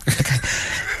 Okay.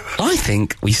 I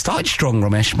think we started strong,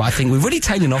 Ramesh, but I think we're really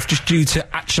tailing off just due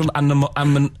to actual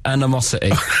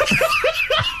animosity.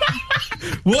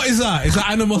 What is that? Is that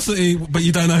animosity, but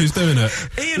you don't know who's doing it?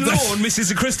 Ian Lorne misses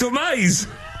the Crystal Maze.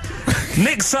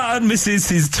 Nick Sutton misses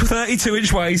his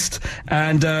 32-inch waist,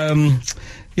 and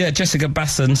Yeah, Jessica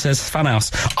Basson says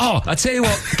Funhouse. Oh, I tell you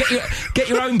what, get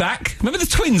your own back. Remember the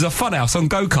twins of Funhouse on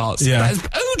go-karts? Yeah.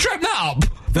 Who dreamt that up?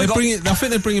 I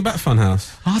think they're bringing back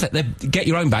Funhouse. Oh, they get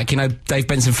your own back. You know, Dave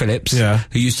Benson Phillips,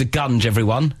 who used to gunge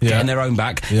everyone, getting their own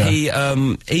back. Yeah.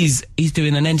 He's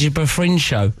doing an Edinburgh Fringe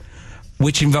show,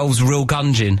 which involves real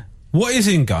gunging. What is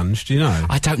in Gunge, do you know?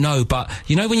 I don't know, but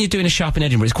you know when you're doing a show up in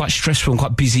Edinburgh, it's quite stressful and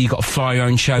quite busy, you've got to fly your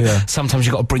own show, sometimes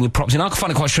you've got to bring your props in. I find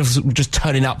it quite stressful just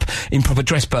turning up in proper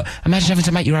dress, but imagine having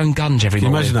to make your own gunge every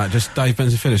morning. Imagine that, just Dave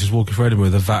Benson Phillips just walking through Edinburgh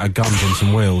with a vat of gunge and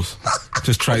some wheels,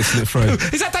 just tracing it through.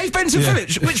 Is that Dave Benson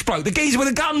Phillips? Which bloke? The geezer with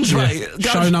a gunge, mate?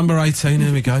 Show number 18,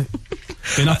 here we go.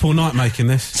 Been up all night making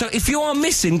this. So if you are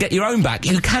missing Get Your Own Back,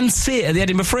 you can see it at the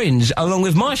Edinburgh Fringe, along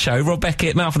with my show, Rob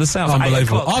Beckett, Mouth of the South.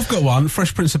 Unbelievable. I've got one,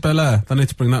 Fresh Prince of Bel-Air. They need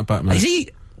to bring that back, mate. Is he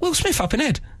Will Smith up in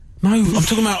Ed? No, I'm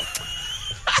talking about...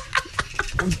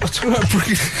 I'm talking about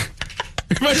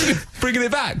bringing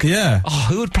it back? Yeah. Oh,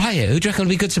 who would play it? Who do you reckon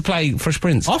would be good to play Fresh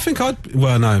Prince? I think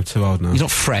well, no, I'm too old now. He's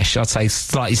not fresh, I'd say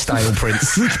slightly stale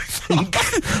Prince.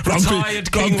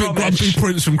 Retired King grumpy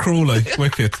Prince from Crawley.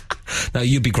 Wicked. No,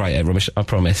 you'd be great, Romesh, I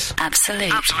promise.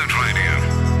 Absolute Radio.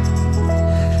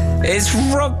 It's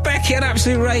Rob Beckett on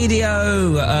Absolute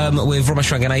Radio, with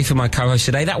Romesh Ranganathan, my co-host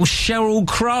today. That was Sheryl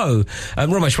Crow.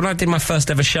 Romesh, when I did my first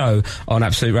ever show on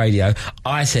Absolute Radio,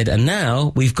 I said, and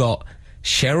now we've got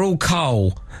Cheryl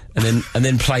Cole, and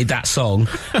then played that song,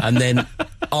 and then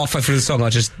halfway through the song I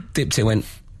just dipped it and went,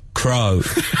 Crow.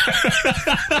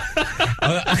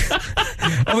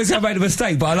 Obviously I made a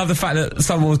mistake, but I love the fact that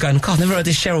someone was going, God, I've never heard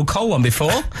this Cheryl Cole one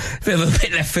before. Bit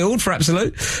left field for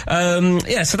Absolute.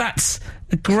 Yeah, so that's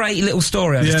a great little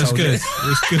story I just told you.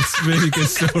 It's good. It's a really good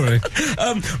story.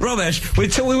 Romesh,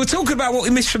 we were talking about what we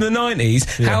missed from the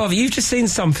 90s. Yeah. However, you've just seen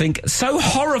something so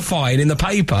horrifying in the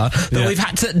paper that we've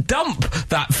had to dump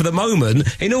that for the moment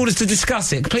in order to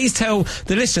discuss it. Please tell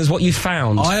the listeners what you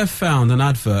found. I have found an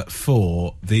advert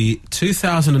for the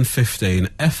 2015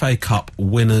 FA Cup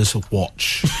Winners'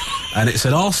 Watch. And it's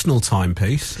an Arsenal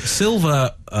timepiece,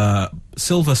 silver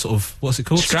sort of, what's it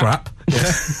called? Strap. Yeah.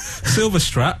 Silver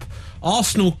strap.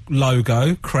 Arsenal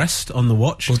logo, crest on the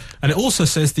watch, and it also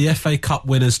says the FA Cup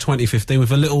Winners 2015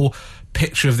 with a little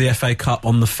picture of the FA Cup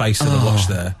on the face of the watch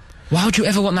there. Why would you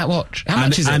ever want that watch? How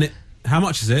much is it? How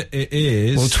much is it? It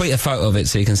is... We'll tweet a photo of it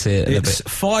so you can see it in a bit. It's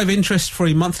 5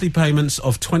 interest-free monthly payments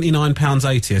of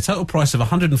 £29.80, a total price of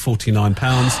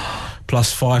 £149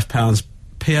 plus £5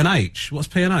 P&H. What's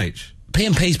P&H?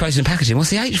 P&P's Post and Packaging.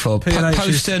 What's the H for?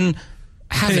 Post and...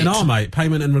 P&R, mate.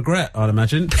 Payment and regret, I'd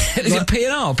imagine. Is it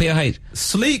P&R or P&H?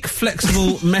 Sleek,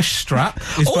 flexible mesh strap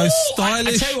is both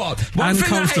stylish I tell you what, and thing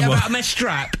comfortable. I hate about a mesh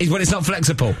strap is when it's not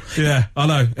flexible. Yeah, I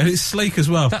know. And it's sleek as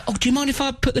well. Do you mind if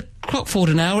I put the clock forward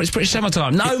an hour? It's British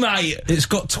summertime. No, mate. It's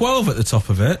got 12 at the top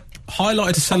of it.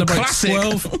 Highlighted to celebrate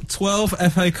 12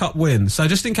 FA Cup wins. So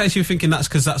just in case you're thinking that's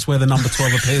because that's where the number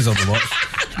 12 appears on the watch.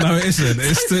 No, it isn't.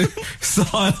 It's to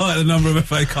highlight the number of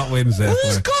FA Cup wins there.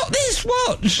 Who's got this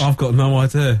watch? I've got no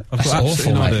idea. I've got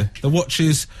absolutely no idea. The watch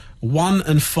is 1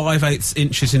 5/8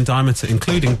 inches in diameter,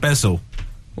 including bezel.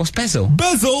 What's bezel?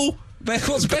 Bezel!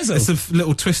 What's bezel? It's a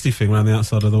little twisty thing around the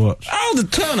outside of the watch. Oh, the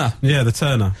turner. Yeah, the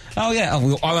turner. Oh, yeah.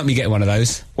 Oh, I won't be getting one of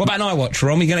those. What about an iWatch,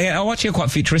 Ron? You're going to get an iWatch? You're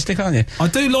quite futuristic, aren't you? I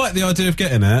do like the idea of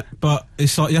getting it, but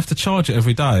it's like you have to charge it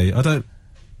every day. I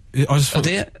just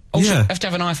do you? Also, you have to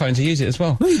have an iPhone to use it as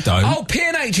well. No, you don't. Oh,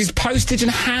 P&H is postage and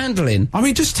handling. I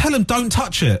mean, just tell them don't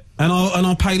touch it, and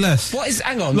I'll pay less. What is?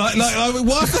 Hang on. Like why have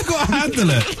they got to handle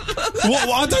it? What,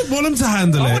 I don't want them to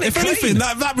handle it. If anything,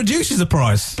 that reduces the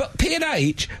price. But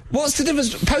P&H, what's the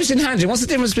difference? Postage and handling. What's the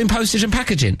difference between postage and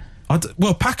packaging?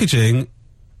 Well, packaging,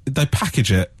 they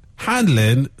package it.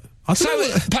 Handling. So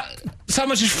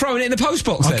much as throwing it in the post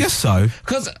box. I guess so.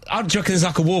 Because I reckon there's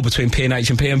like a war between P&H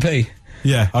and P&P.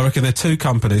 Yeah, I reckon they're two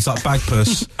companies, like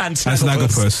Bagpuss and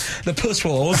Snagglepuss. The puss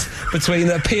wars between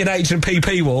the P&H and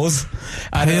PP wars.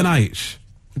 P&H?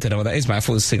 I don't know what that is, mate. I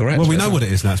thought it was cigarettes. Well, we know what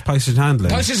it is now. It's postage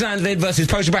handling. Postage handling versus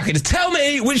postage packaging. Tell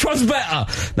me which one's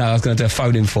better. No, I was going to do a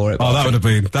phone-in for it. Oh, that would have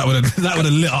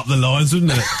lit up the lines,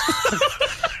 wouldn't it?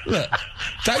 Look,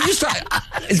 don't you start.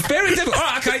 It's very difficult. All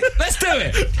right, okay, let's do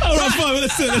it. All right, fine,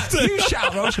 let's do it. You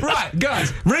shout, Ross. Right,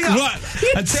 guys, ring up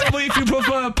and tell me if you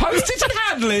prefer postage and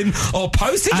handling or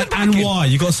postage and packaging. And why?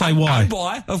 You got to say why. And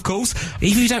why, of course.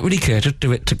 If you don't really care, just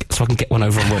do it so I can get one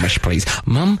over on Romesh, please.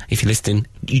 Mum, if you're listening,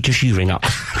 you ring up,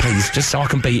 please, just so I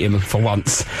can beat him for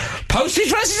once.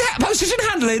 Postage and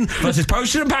handling versus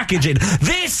postage and packaging.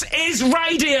 This is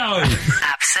radio.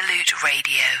 Absolute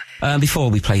Radio. Before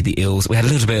we played the Ills, we had a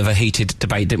little bit of a heated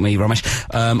debate, didn't we, Romesh?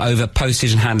 over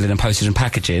postage and handling and postage and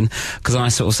packaging, because I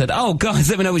sort of said, oh, guys,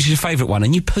 let me know which is your favourite one,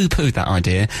 and you poo-pooed that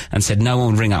idea and said no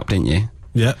one would ring up, didn't you?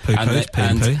 Yeah, poo-poo's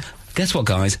P&P. Guess what,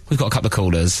 guys? We've got a couple of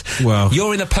callers. Well,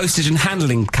 you're in the postage and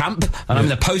handling camp, and I'm in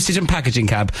the postage and packaging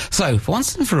camp. So, for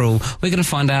once and for all, we're going to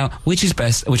find out which is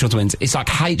best and which one wins. It's like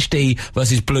HD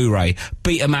versus Blu-ray,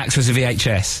 Betamax versus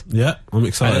VHS. Yeah, I'm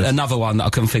excited. Another one that I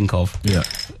can think of. Yeah.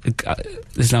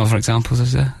 There's no other examples,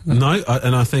 is there? No,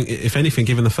 and I think, if anything,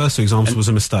 given the first two examples was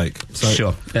a mistake. So.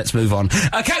 Sure, let's move on.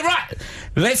 Okay, right.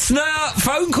 Listener,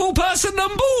 phone call person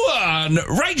number 1.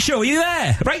 Rachel, are you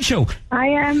there? Rachel? I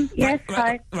am, yes,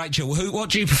 hi. Rachel, what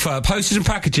do you prefer, postage and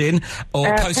packaging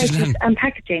or postage and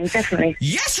packaging, definitely.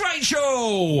 Yes,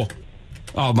 Rachel!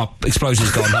 Oh, my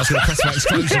explosion's gone. I was going to press my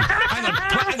explosion.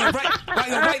 Hang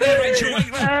on, wait there, Rachel.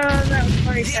 Wait. That was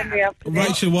funny, send me up.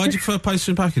 Rachel, why do you prefer postage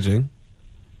and packaging?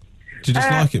 Do you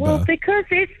just like it better? Well, because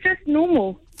it's just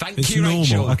normal. Thank you,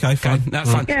 Rachel. Normal. Okay, fine.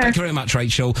 That's fine. Yeah. Thank you very much,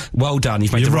 Rachel. Well done.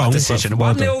 You've made the right decision.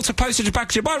 Well 1-0 to postage and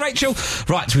packaging. Bye, Rachel.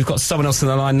 Right, we've got someone else on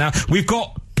the line now. We've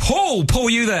got Paul. Paul,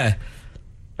 you there?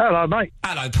 Hello, mate.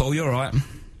 Hello, Paul. You all right?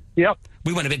 Yep.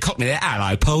 We went a bit cockney there.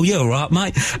 Hello, Paul. You all right,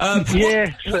 mate?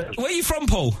 Yeah. Where are you from,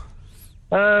 Paul?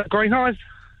 Greenhive.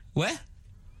 Where?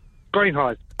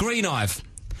 Greenhive. Greenhive.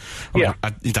 Yeah.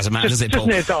 It doesn't matter, does it, Paul? Just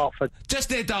near Dartford.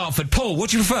 Just near Dartford. Paul, what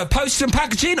do you prefer? Postage and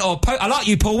packaging or... I like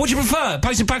you, Paul. What do you prefer?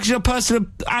 Postage and packaging or personal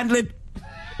handling?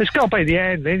 It's got to be the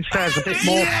handling. Sounds a bit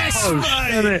more post,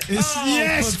 doesn't it?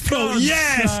 Yes, Paul,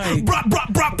 yes! Brap,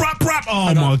 brap, brap, brap, brap!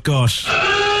 Oh, my gosh.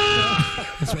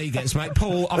 That's what he gets, mate.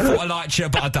 Paul, I thought I liked you,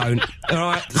 but I don't. All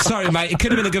right? Sorry, mate. It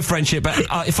could have been a good friendship, but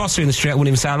if I saw you in the street, I wouldn't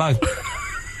even say hello.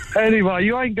 Anyway,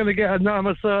 you ain't going to get a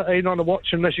number 13 on the watch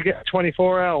unless you get a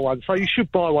 24-hour one, so you should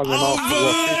buy one of them.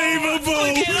 Unbelievable!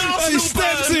 He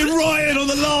steps in right in on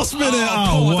the last minute.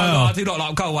 Paul, wow. I do not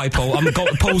like... Go away, Paul.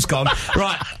 Paul's gone.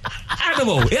 Right.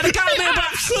 Animal. He had a go at me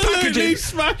about packaging.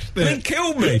 Smashed it. He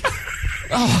killed me.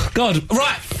 Oh, God.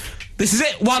 Right. This is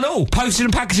it. 1-1. Postage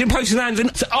and packaging, postage and handling.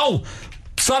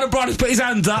 Silent Brian has put his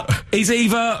hands up. He's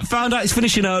either found out he's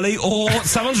finishing early or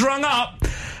someone's rung up.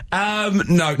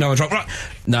 No one's wrong. Right.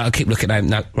 No, I'll keep looking at him.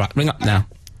 No, right, ring up now.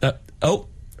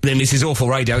 Then this is awful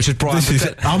radio. It's just Brian. This is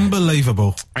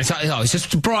unbelievable. It's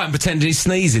just Brian pretending he's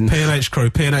sneezing. P&H crew,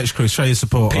 show your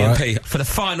support. P&P, for the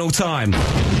final time.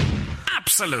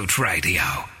 Absolute Radio.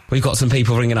 We've got some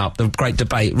people ringing up. The great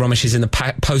debate. Ramesh is in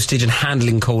the postage and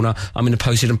handling corner. I'm in the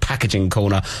postage and packaging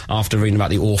corner after reading about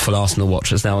the awful Arsenal watch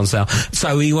that's now on sale.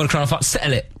 So we want to try and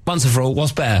settle it once and for all.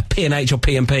 What's better, P&H or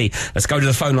P&P? Let's go to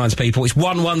the phone lines, people. It's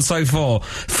 1-1 so far.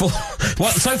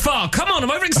 What so far? Come on,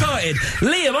 I'm overexcited.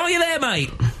 Liam, are you there, mate?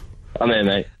 I'm here,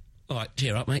 mate. All right,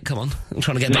 cheer up, mate. Come on. I'm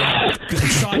trying to get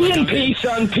P&P,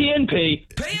 son. P&P.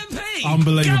 P&P.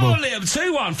 Unbelievable. Go on, Liam.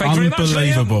 2-1. Thank you very much,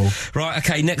 Liam. Unbelievable. Right,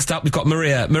 okay, next up we've got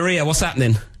Maria. Maria, what's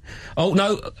happening? Oh,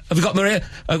 no. Have we got Maria?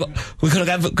 We're going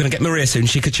to get Maria soon.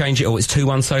 She could change it all. It's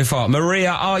 2-1 so far.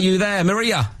 Maria, are you there?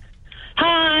 Maria?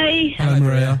 Hi. Hello,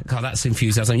 Maria. God, that's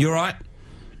enthusiasm. You all right?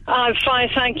 I'm fine,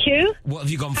 thank you. What have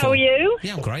you gone for? How are you?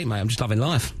 Yeah, I'm great, mate. I'm just loving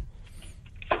life.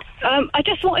 I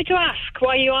just wanted to ask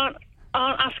why you aren't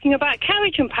asking about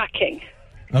carriage and packing.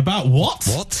 About what?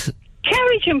 What?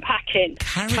 Carriage and packing.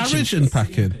 Carriage and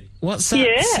packing. What's that?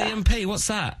 Yeah. CMP, what's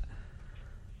that?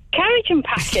 Carriage and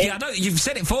packing. Yeah, I know. You've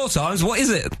said it 4 times. What is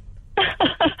it?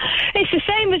 It's the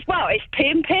same as well. It's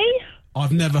P&P.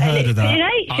 I've never heard of that.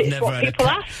 P&H. I've It's never what heard people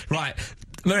of ask. Right.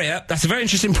 Maria, that's a very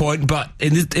interesting point, but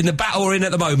in the battle we're in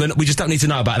at the moment, we just don't need to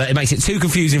know about that. It makes it too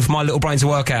confusing for my little brain to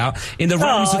work out. In the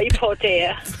realms of... you poor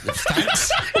dear.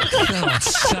 Thanks.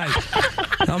 God's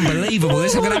sake. Unbelievable.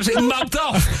 This is going to absolutely mugged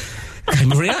off. Okay,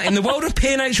 Maria, in the world of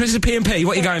P&H versus P&P,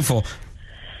 what are you going for?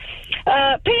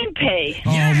 P&P. Oh,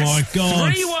 my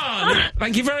God. 3-1.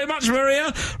 Thank you very much,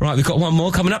 Maria. Right, we've got one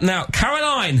more coming up now.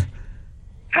 Caroline.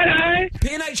 Hello.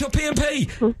 P&H or P&P?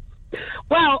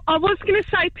 Well, I was going to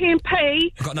say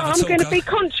P&P. I've got another I'm going to talker. be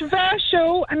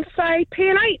controversial and say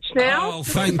P&H now. Oh,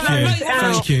 Thank you. Mate,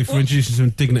 Thank you for introducing some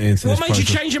dignity into What this made you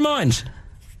process. change your mind?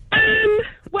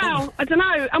 Well, I don't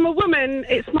know. I'm a woman.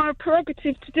 It's my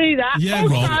prerogative to do that. Yeah,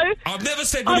 also, Rob. I've never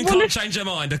said women can't change their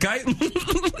mind, okay?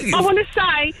 I want to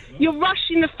say you're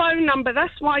rushing the phone number.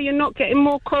 That's why you're not getting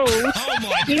more calls. Oh,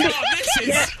 my God, this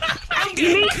is... I'm You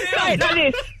getting need to say it killed.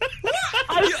 like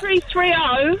this.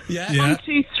 0330 Yeah.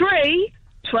 123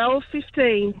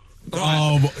 1215.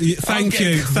 Thank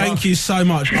you. Thank you so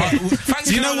much. Thanks,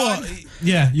 you know Caroline. what?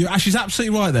 Yeah, she's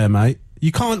absolutely right there, mate.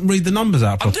 You can't read the numbers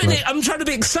out I'm properly. doing it. I'm trying to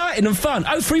be exciting and fun.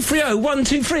 0330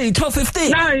 123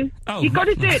 1215. No, Oh. you've got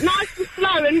to do it nice and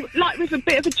slow and like with a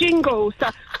bit of a jingle.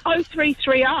 So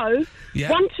 0330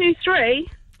 Yeah. 123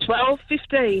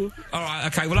 12:15. All right,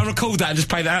 okay. Well, I'll record that and just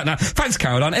play that out now. Thanks,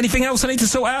 Caroline. Anything else I need to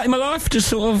sort out in my life? Just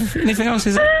sort of anything else?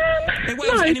 Is it?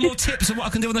 Any more tips on what I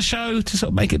can do on the show to sort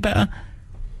of make it better?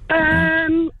 I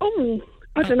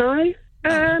don't know.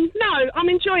 No, I'm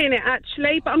enjoying it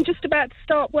actually, but I'm just about to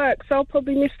start work, so I'll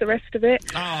probably miss the rest of it.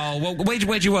 Oh, well, where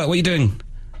do you work? What are you doing?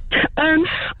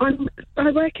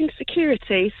 I work in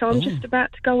security, so I'm just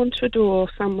about to go onto a door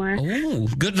somewhere. Oh,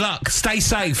 good luck. Stay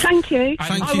safe. Thank you.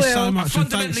 Thank you so much. I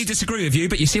fundamentally disagree with you,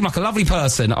 but you seem like a lovely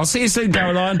person. I'll see you soon,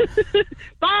 Caroline.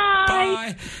 Bye.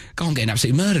 Bye. God, I'm getting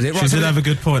absolutely murdered. Right, she did have a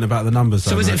good point about the numbers,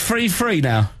 though, So is mate. it 3-3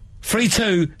 now?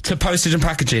 3-2 to postage and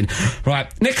packaging. Right,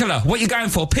 Nicola, what are you going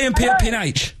for? P&P or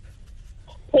P&H?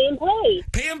 P&P.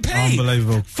 P&P.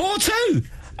 Unbelievable. 4-2.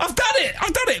 I've done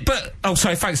it, but... Oh,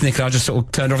 sorry, thanks, Nicola, I just sort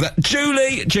of turned off that.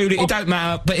 Julie, it don't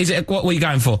matter, but is it... What were you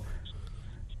going for?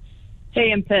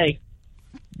 P&P.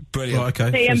 Brilliant. Right,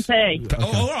 okay. P&P.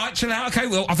 Oh, all right, chill out. Okay,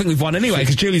 well, I think we've won anyway,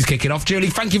 because Julie's kicking off. Julie,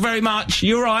 thank you very much.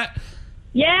 You all right?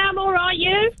 Yeah, I'm all right,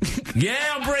 you?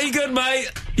 Yeah, I'm pretty good,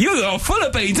 mate. You are full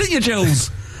of beans, aren't you,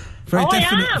 Jules? Very I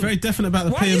definite. am. Very definite about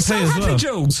the Why are P&P you so as happy, well.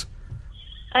 Jules?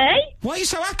 Eh? Why are you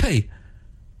so happy?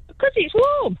 Because it's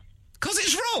warm. Because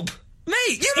it's Rob. Me,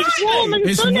 you It's like warm me? and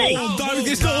It's sunny. warm, Dave.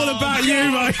 It's not all about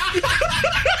you, mate.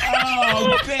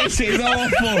 Oh, this is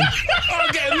awful. I'm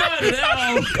getting murdered.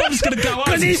 Oh, I'm just going to go home.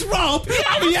 Because it's Rob.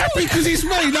 I'm happy because it's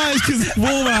me. No, it's because it's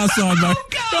warm outside, mate.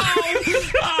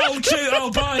 Oh,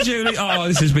 bye, Julie. Oh,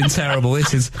 this has been terrible.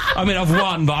 I've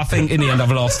won, but I think in the end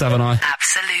I've lost, haven't I?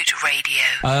 Absolute Radio.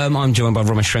 I'm joined by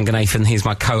Romesh Srenganathan. He's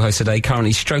my co-host today,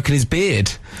 currently stroking his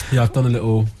beard. Yeah, I've done a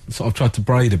little... I've tried to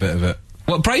braid a bit of it.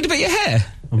 What, braid a bit your hair?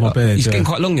 On my beard, It's yeah. getting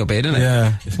quite long, your beard, isn't it?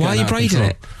 Yeah. Why are you braiding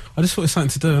it? I just thought it's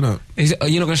something to do, innit?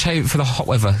 You're not going to shave it for the hot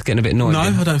weather? Getting a bit annoyed? No,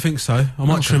 I don't think so. I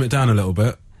might trim it down a little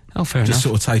bit. Oh, fair enough. Just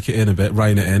sort of take it in a bit,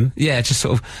 rein it in. Yeah, just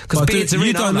sort of... Because beards are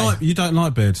in, aren't they? You don't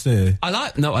like beards, do you? I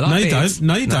like No, you beards. don't.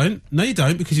 No, you don't. No, you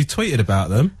don't, because you tweeted about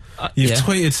them. You've yeah.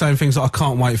 tweeted saying things like, I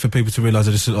can't wait for people to realise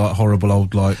I just look like horrible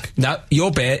old, like... No,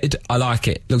 your beard, I like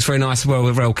it. Looks very nice,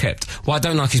 well kept. What I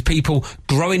don't like is people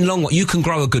growing long... You can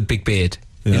grow a good big beard.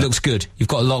 Yeah. It looks good. You've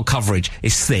got a lot of coverage.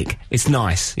 It's thick. It's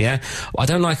nice, yeah? I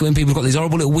don't like it when people have got these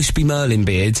horrible little wispy Merlin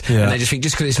beards and they just think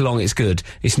just because it's long, it's good.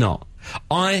 It's not.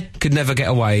 I could never get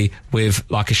away with,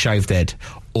 like, a shaved head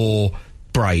or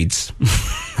braids.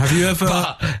 Have you ever...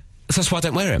 But that's why I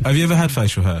don't wear them. Have you ever had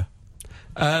facial hair?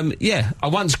 Yeah, I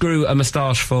once grew a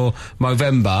moustache for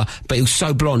Movember, but it was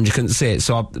so blonde you couldn't see it,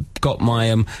 so I got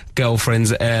my girlfriend's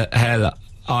hair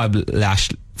eyelash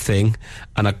thing,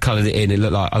 and I coloured it in. It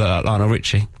looked like Lionel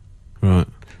Richie. Right.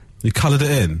 You coloured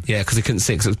it in? Yeah, because he couldn't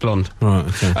see it 'cause it was blonde. Right,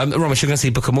 okay. Romesh, you're going to see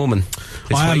Book of Mormon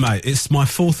this I am, week. mate. It's my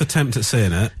 4th attempt at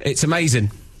seeing it. It's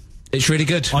amazing. It's really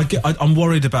good. I'm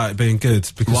worried about it being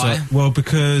good. Because Why?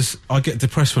 because I get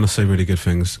depressed when I see really good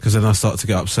things, because then I start to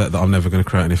get upset that I'm never going to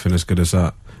create anything as good as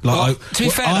that. Well, to be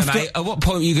fair, though, mate, at what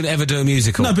point are you going to ever do a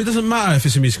musical? No, but it doesn't matter if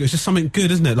it's a musical. It's just something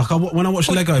good, isn't it? Like, when I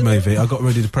watched Lego Movie, I got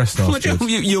really depressed What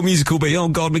afterwards. your musical be? Oh,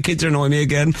 God, my kids are annoying me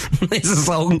again. It's a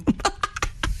song.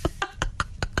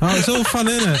 Oh, it's all fun,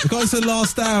 isn't it? Got to the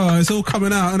last hour. It's all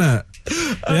coming out, isn't it?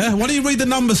 Yeah? Why don't you read the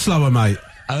numbers slower, mate?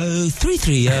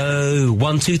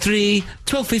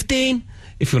 0330-123-1215,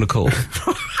 if you want to call.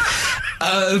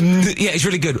 Yeah, it's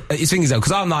really good. It's things though,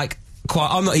 because I'm like,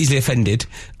 I'm not easily offended,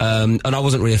 and I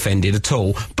wasn't really offended at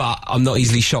all, but I'm not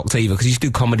easily shocked either, because you do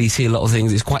comedy, see a lot of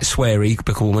things, it's quite sweary,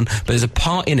 Book of Mormon, but there's a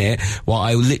part in it where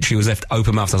I literally was left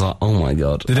open mouthed. I was like, oh my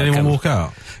God. Did anyone walk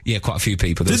out? Yeah, quite a few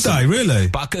people. Did they, really?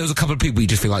 But there was a couple of people you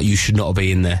just think like, you should not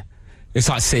be in there. It's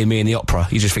like seeing me in the opera.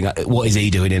 You just think, like, what is he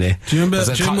doing in here? Do you remember?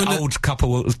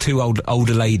 There's two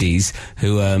older ladies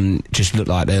who just look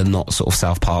like they're not sort of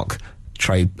South Park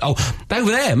Trey. Oh, they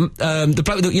were there. The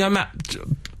bloke, you know, Matt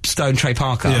Stone, Trey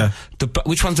Parker. Yeah.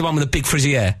 Which one's the one with the big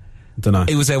frizzy hair? Don't know.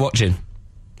 He was there watching.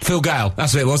 Phil Gale,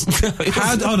 that's what it was.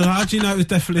 How do you know it was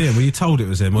definitely him? Were you told it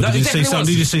was him, or did you see someone?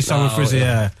 Did you see someone frizzy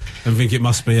hair and think it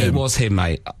must be him? It was him,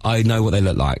 mate. I know what they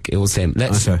look like. It was him.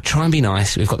 Let's try and be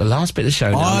nice. We've got the last bit of the show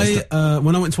now.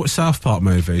 When I went to watch South Park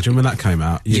movie, do you remember when that came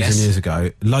out years and years ago?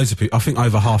 Loads of people. I think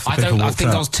over half the people walked out. I think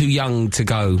I was too young to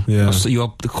go. Yeah.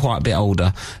 You're quite a bit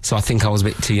older, so I think I was a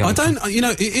bit too young. I don't. You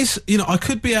know, it is. You know, I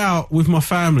could be out with my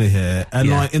family here, and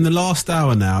like in the last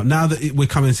hour now that we're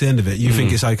coming to the end of it, you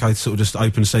think it's okay to sort of just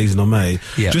open season on me,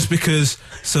 just because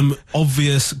some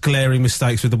obvious glaring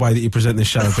mistakes with the way that you present this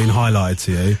show have been highlighted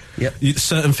to you.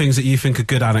 Certain things that you think are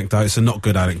good anecdotes are not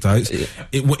good anecdotes.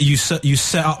 You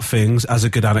set up things as a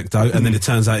good anecdote, and then it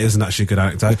turns out it isn't actually a good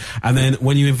anecdote. And then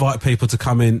when you invite people to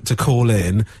come in to call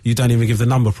in, you don't even give the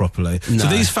number properly. So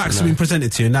these facts have been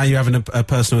presented to you, and now you're having a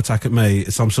personal attack at me,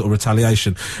 some sort of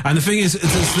retaliation. And the thing is, the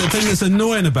thing that's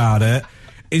annoying about it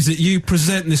is that you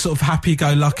present this sort of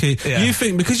happy-go-lucky. You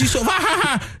think, because you sort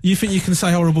of, you think you can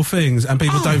say horrible things, and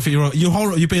people don't think you're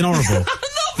being horrible.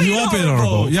 You are being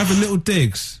horrible. You're having little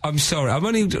digs. I'm sorry. I'm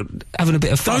only having a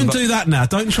bit of fun. Don't do that now.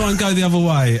 Don't try and go the other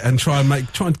way and try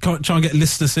and get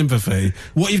listener sympathy.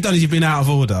 What you've done is you've been out of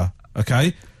order.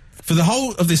 Okay, for the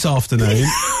whole of this afternoon.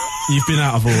 You've been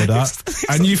out of order,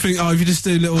 and you think, if you just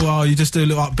do a little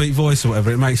upbeat voice or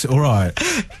whatever, it makes it all right.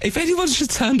 If anyone's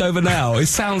just turned over now, it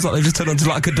sounds like they've just turned on to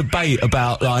like a debate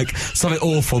about like something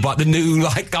awful, like the new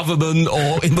like government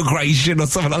or immigration or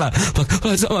something like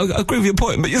that. I agree with your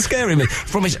point, but you're scaring me.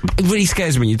 Promise, it really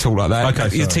scares me when you talk like that.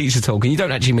 Okay, your teacher talking. You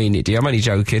don't actually mean it, do you? I'm only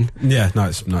joking. Yeah, no,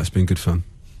 it's been good fun.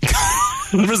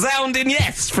 Resounding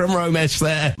yes from Romesh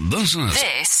there.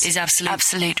 This is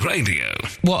Absolute Radio.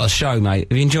 What a show, mate.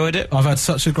 Have you enjoyed it? I've had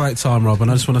such a great time, Rob,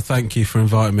 and I just want to thank you for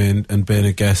inviting me in and being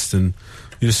a guest, and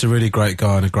you're just a really great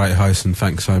guy and a great host, and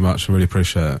thanks so much. I really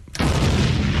appreciate it.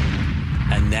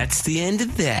 And that's the end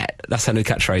of that. That's our new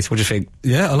catchphrase. What do you think?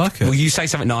 Yeah, I like it. Well, you say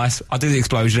something nice, I'll do the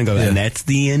explosion and go, and that's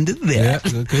the end of that.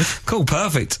 Yeah, good. Cool,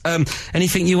 perfect.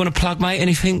 Anything you want to plug, mate?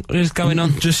 Anything is going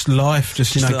on? Just life.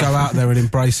 Just go out there and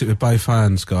embrace it with both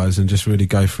hands, guys, and just really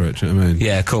go for it. Do you know what I mean?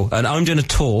 Yeah, cool. And I'm doing a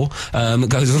tour. It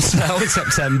goes on sale in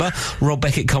September.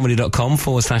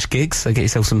 RobBeckettComedy.com/gigs. So get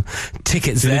yourself some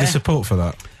tickets there. Do you need support for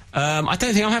that? I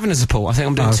don't think I'm having a support. I think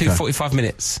I'm doing 2 45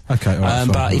 minutes. Okay, all right,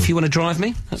 but if you want to drive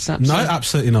me, that's absolutely... No,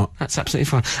 absolutely not. That's absolutely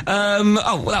fine.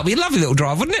 Well, that'd be a lovely little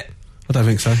drive, wouldn't it? I don't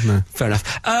think so, no. Fair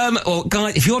enough. Well,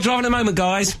 guys, if you're driving at the moment,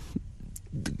 guys,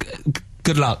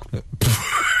 good luck.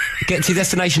 Get to your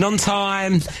destination on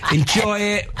time, enjoy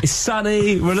it, it's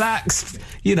sunny, relax,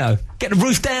 get the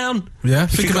roof down. Yeah,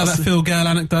 think about that Phil Gale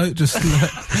anecdote, just...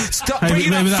 Stop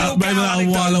bringing up Phil Gale maybe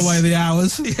that'll while away the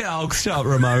hours. Yeah, shut up,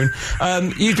 Ramon.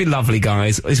 You've been lovely,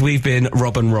 guys. We've been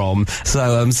Rob and Rom.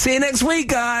 So, see you next week,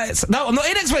 guys. No, I'm not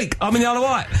here next week. I'm in the Isle of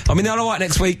Wight. I'm in the Isle of Wight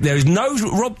next week. There is no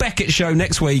Rob Beckett show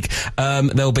next week.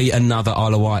 There'll be another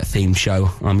Isle of Wight themed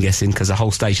show, I'm guessing, because the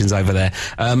whole station's over there.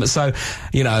 So,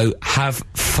 have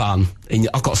fun. And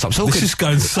I've got to stop talking. This is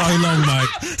going so long, mate.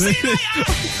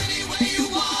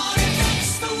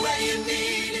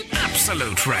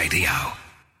 Absolute Radio.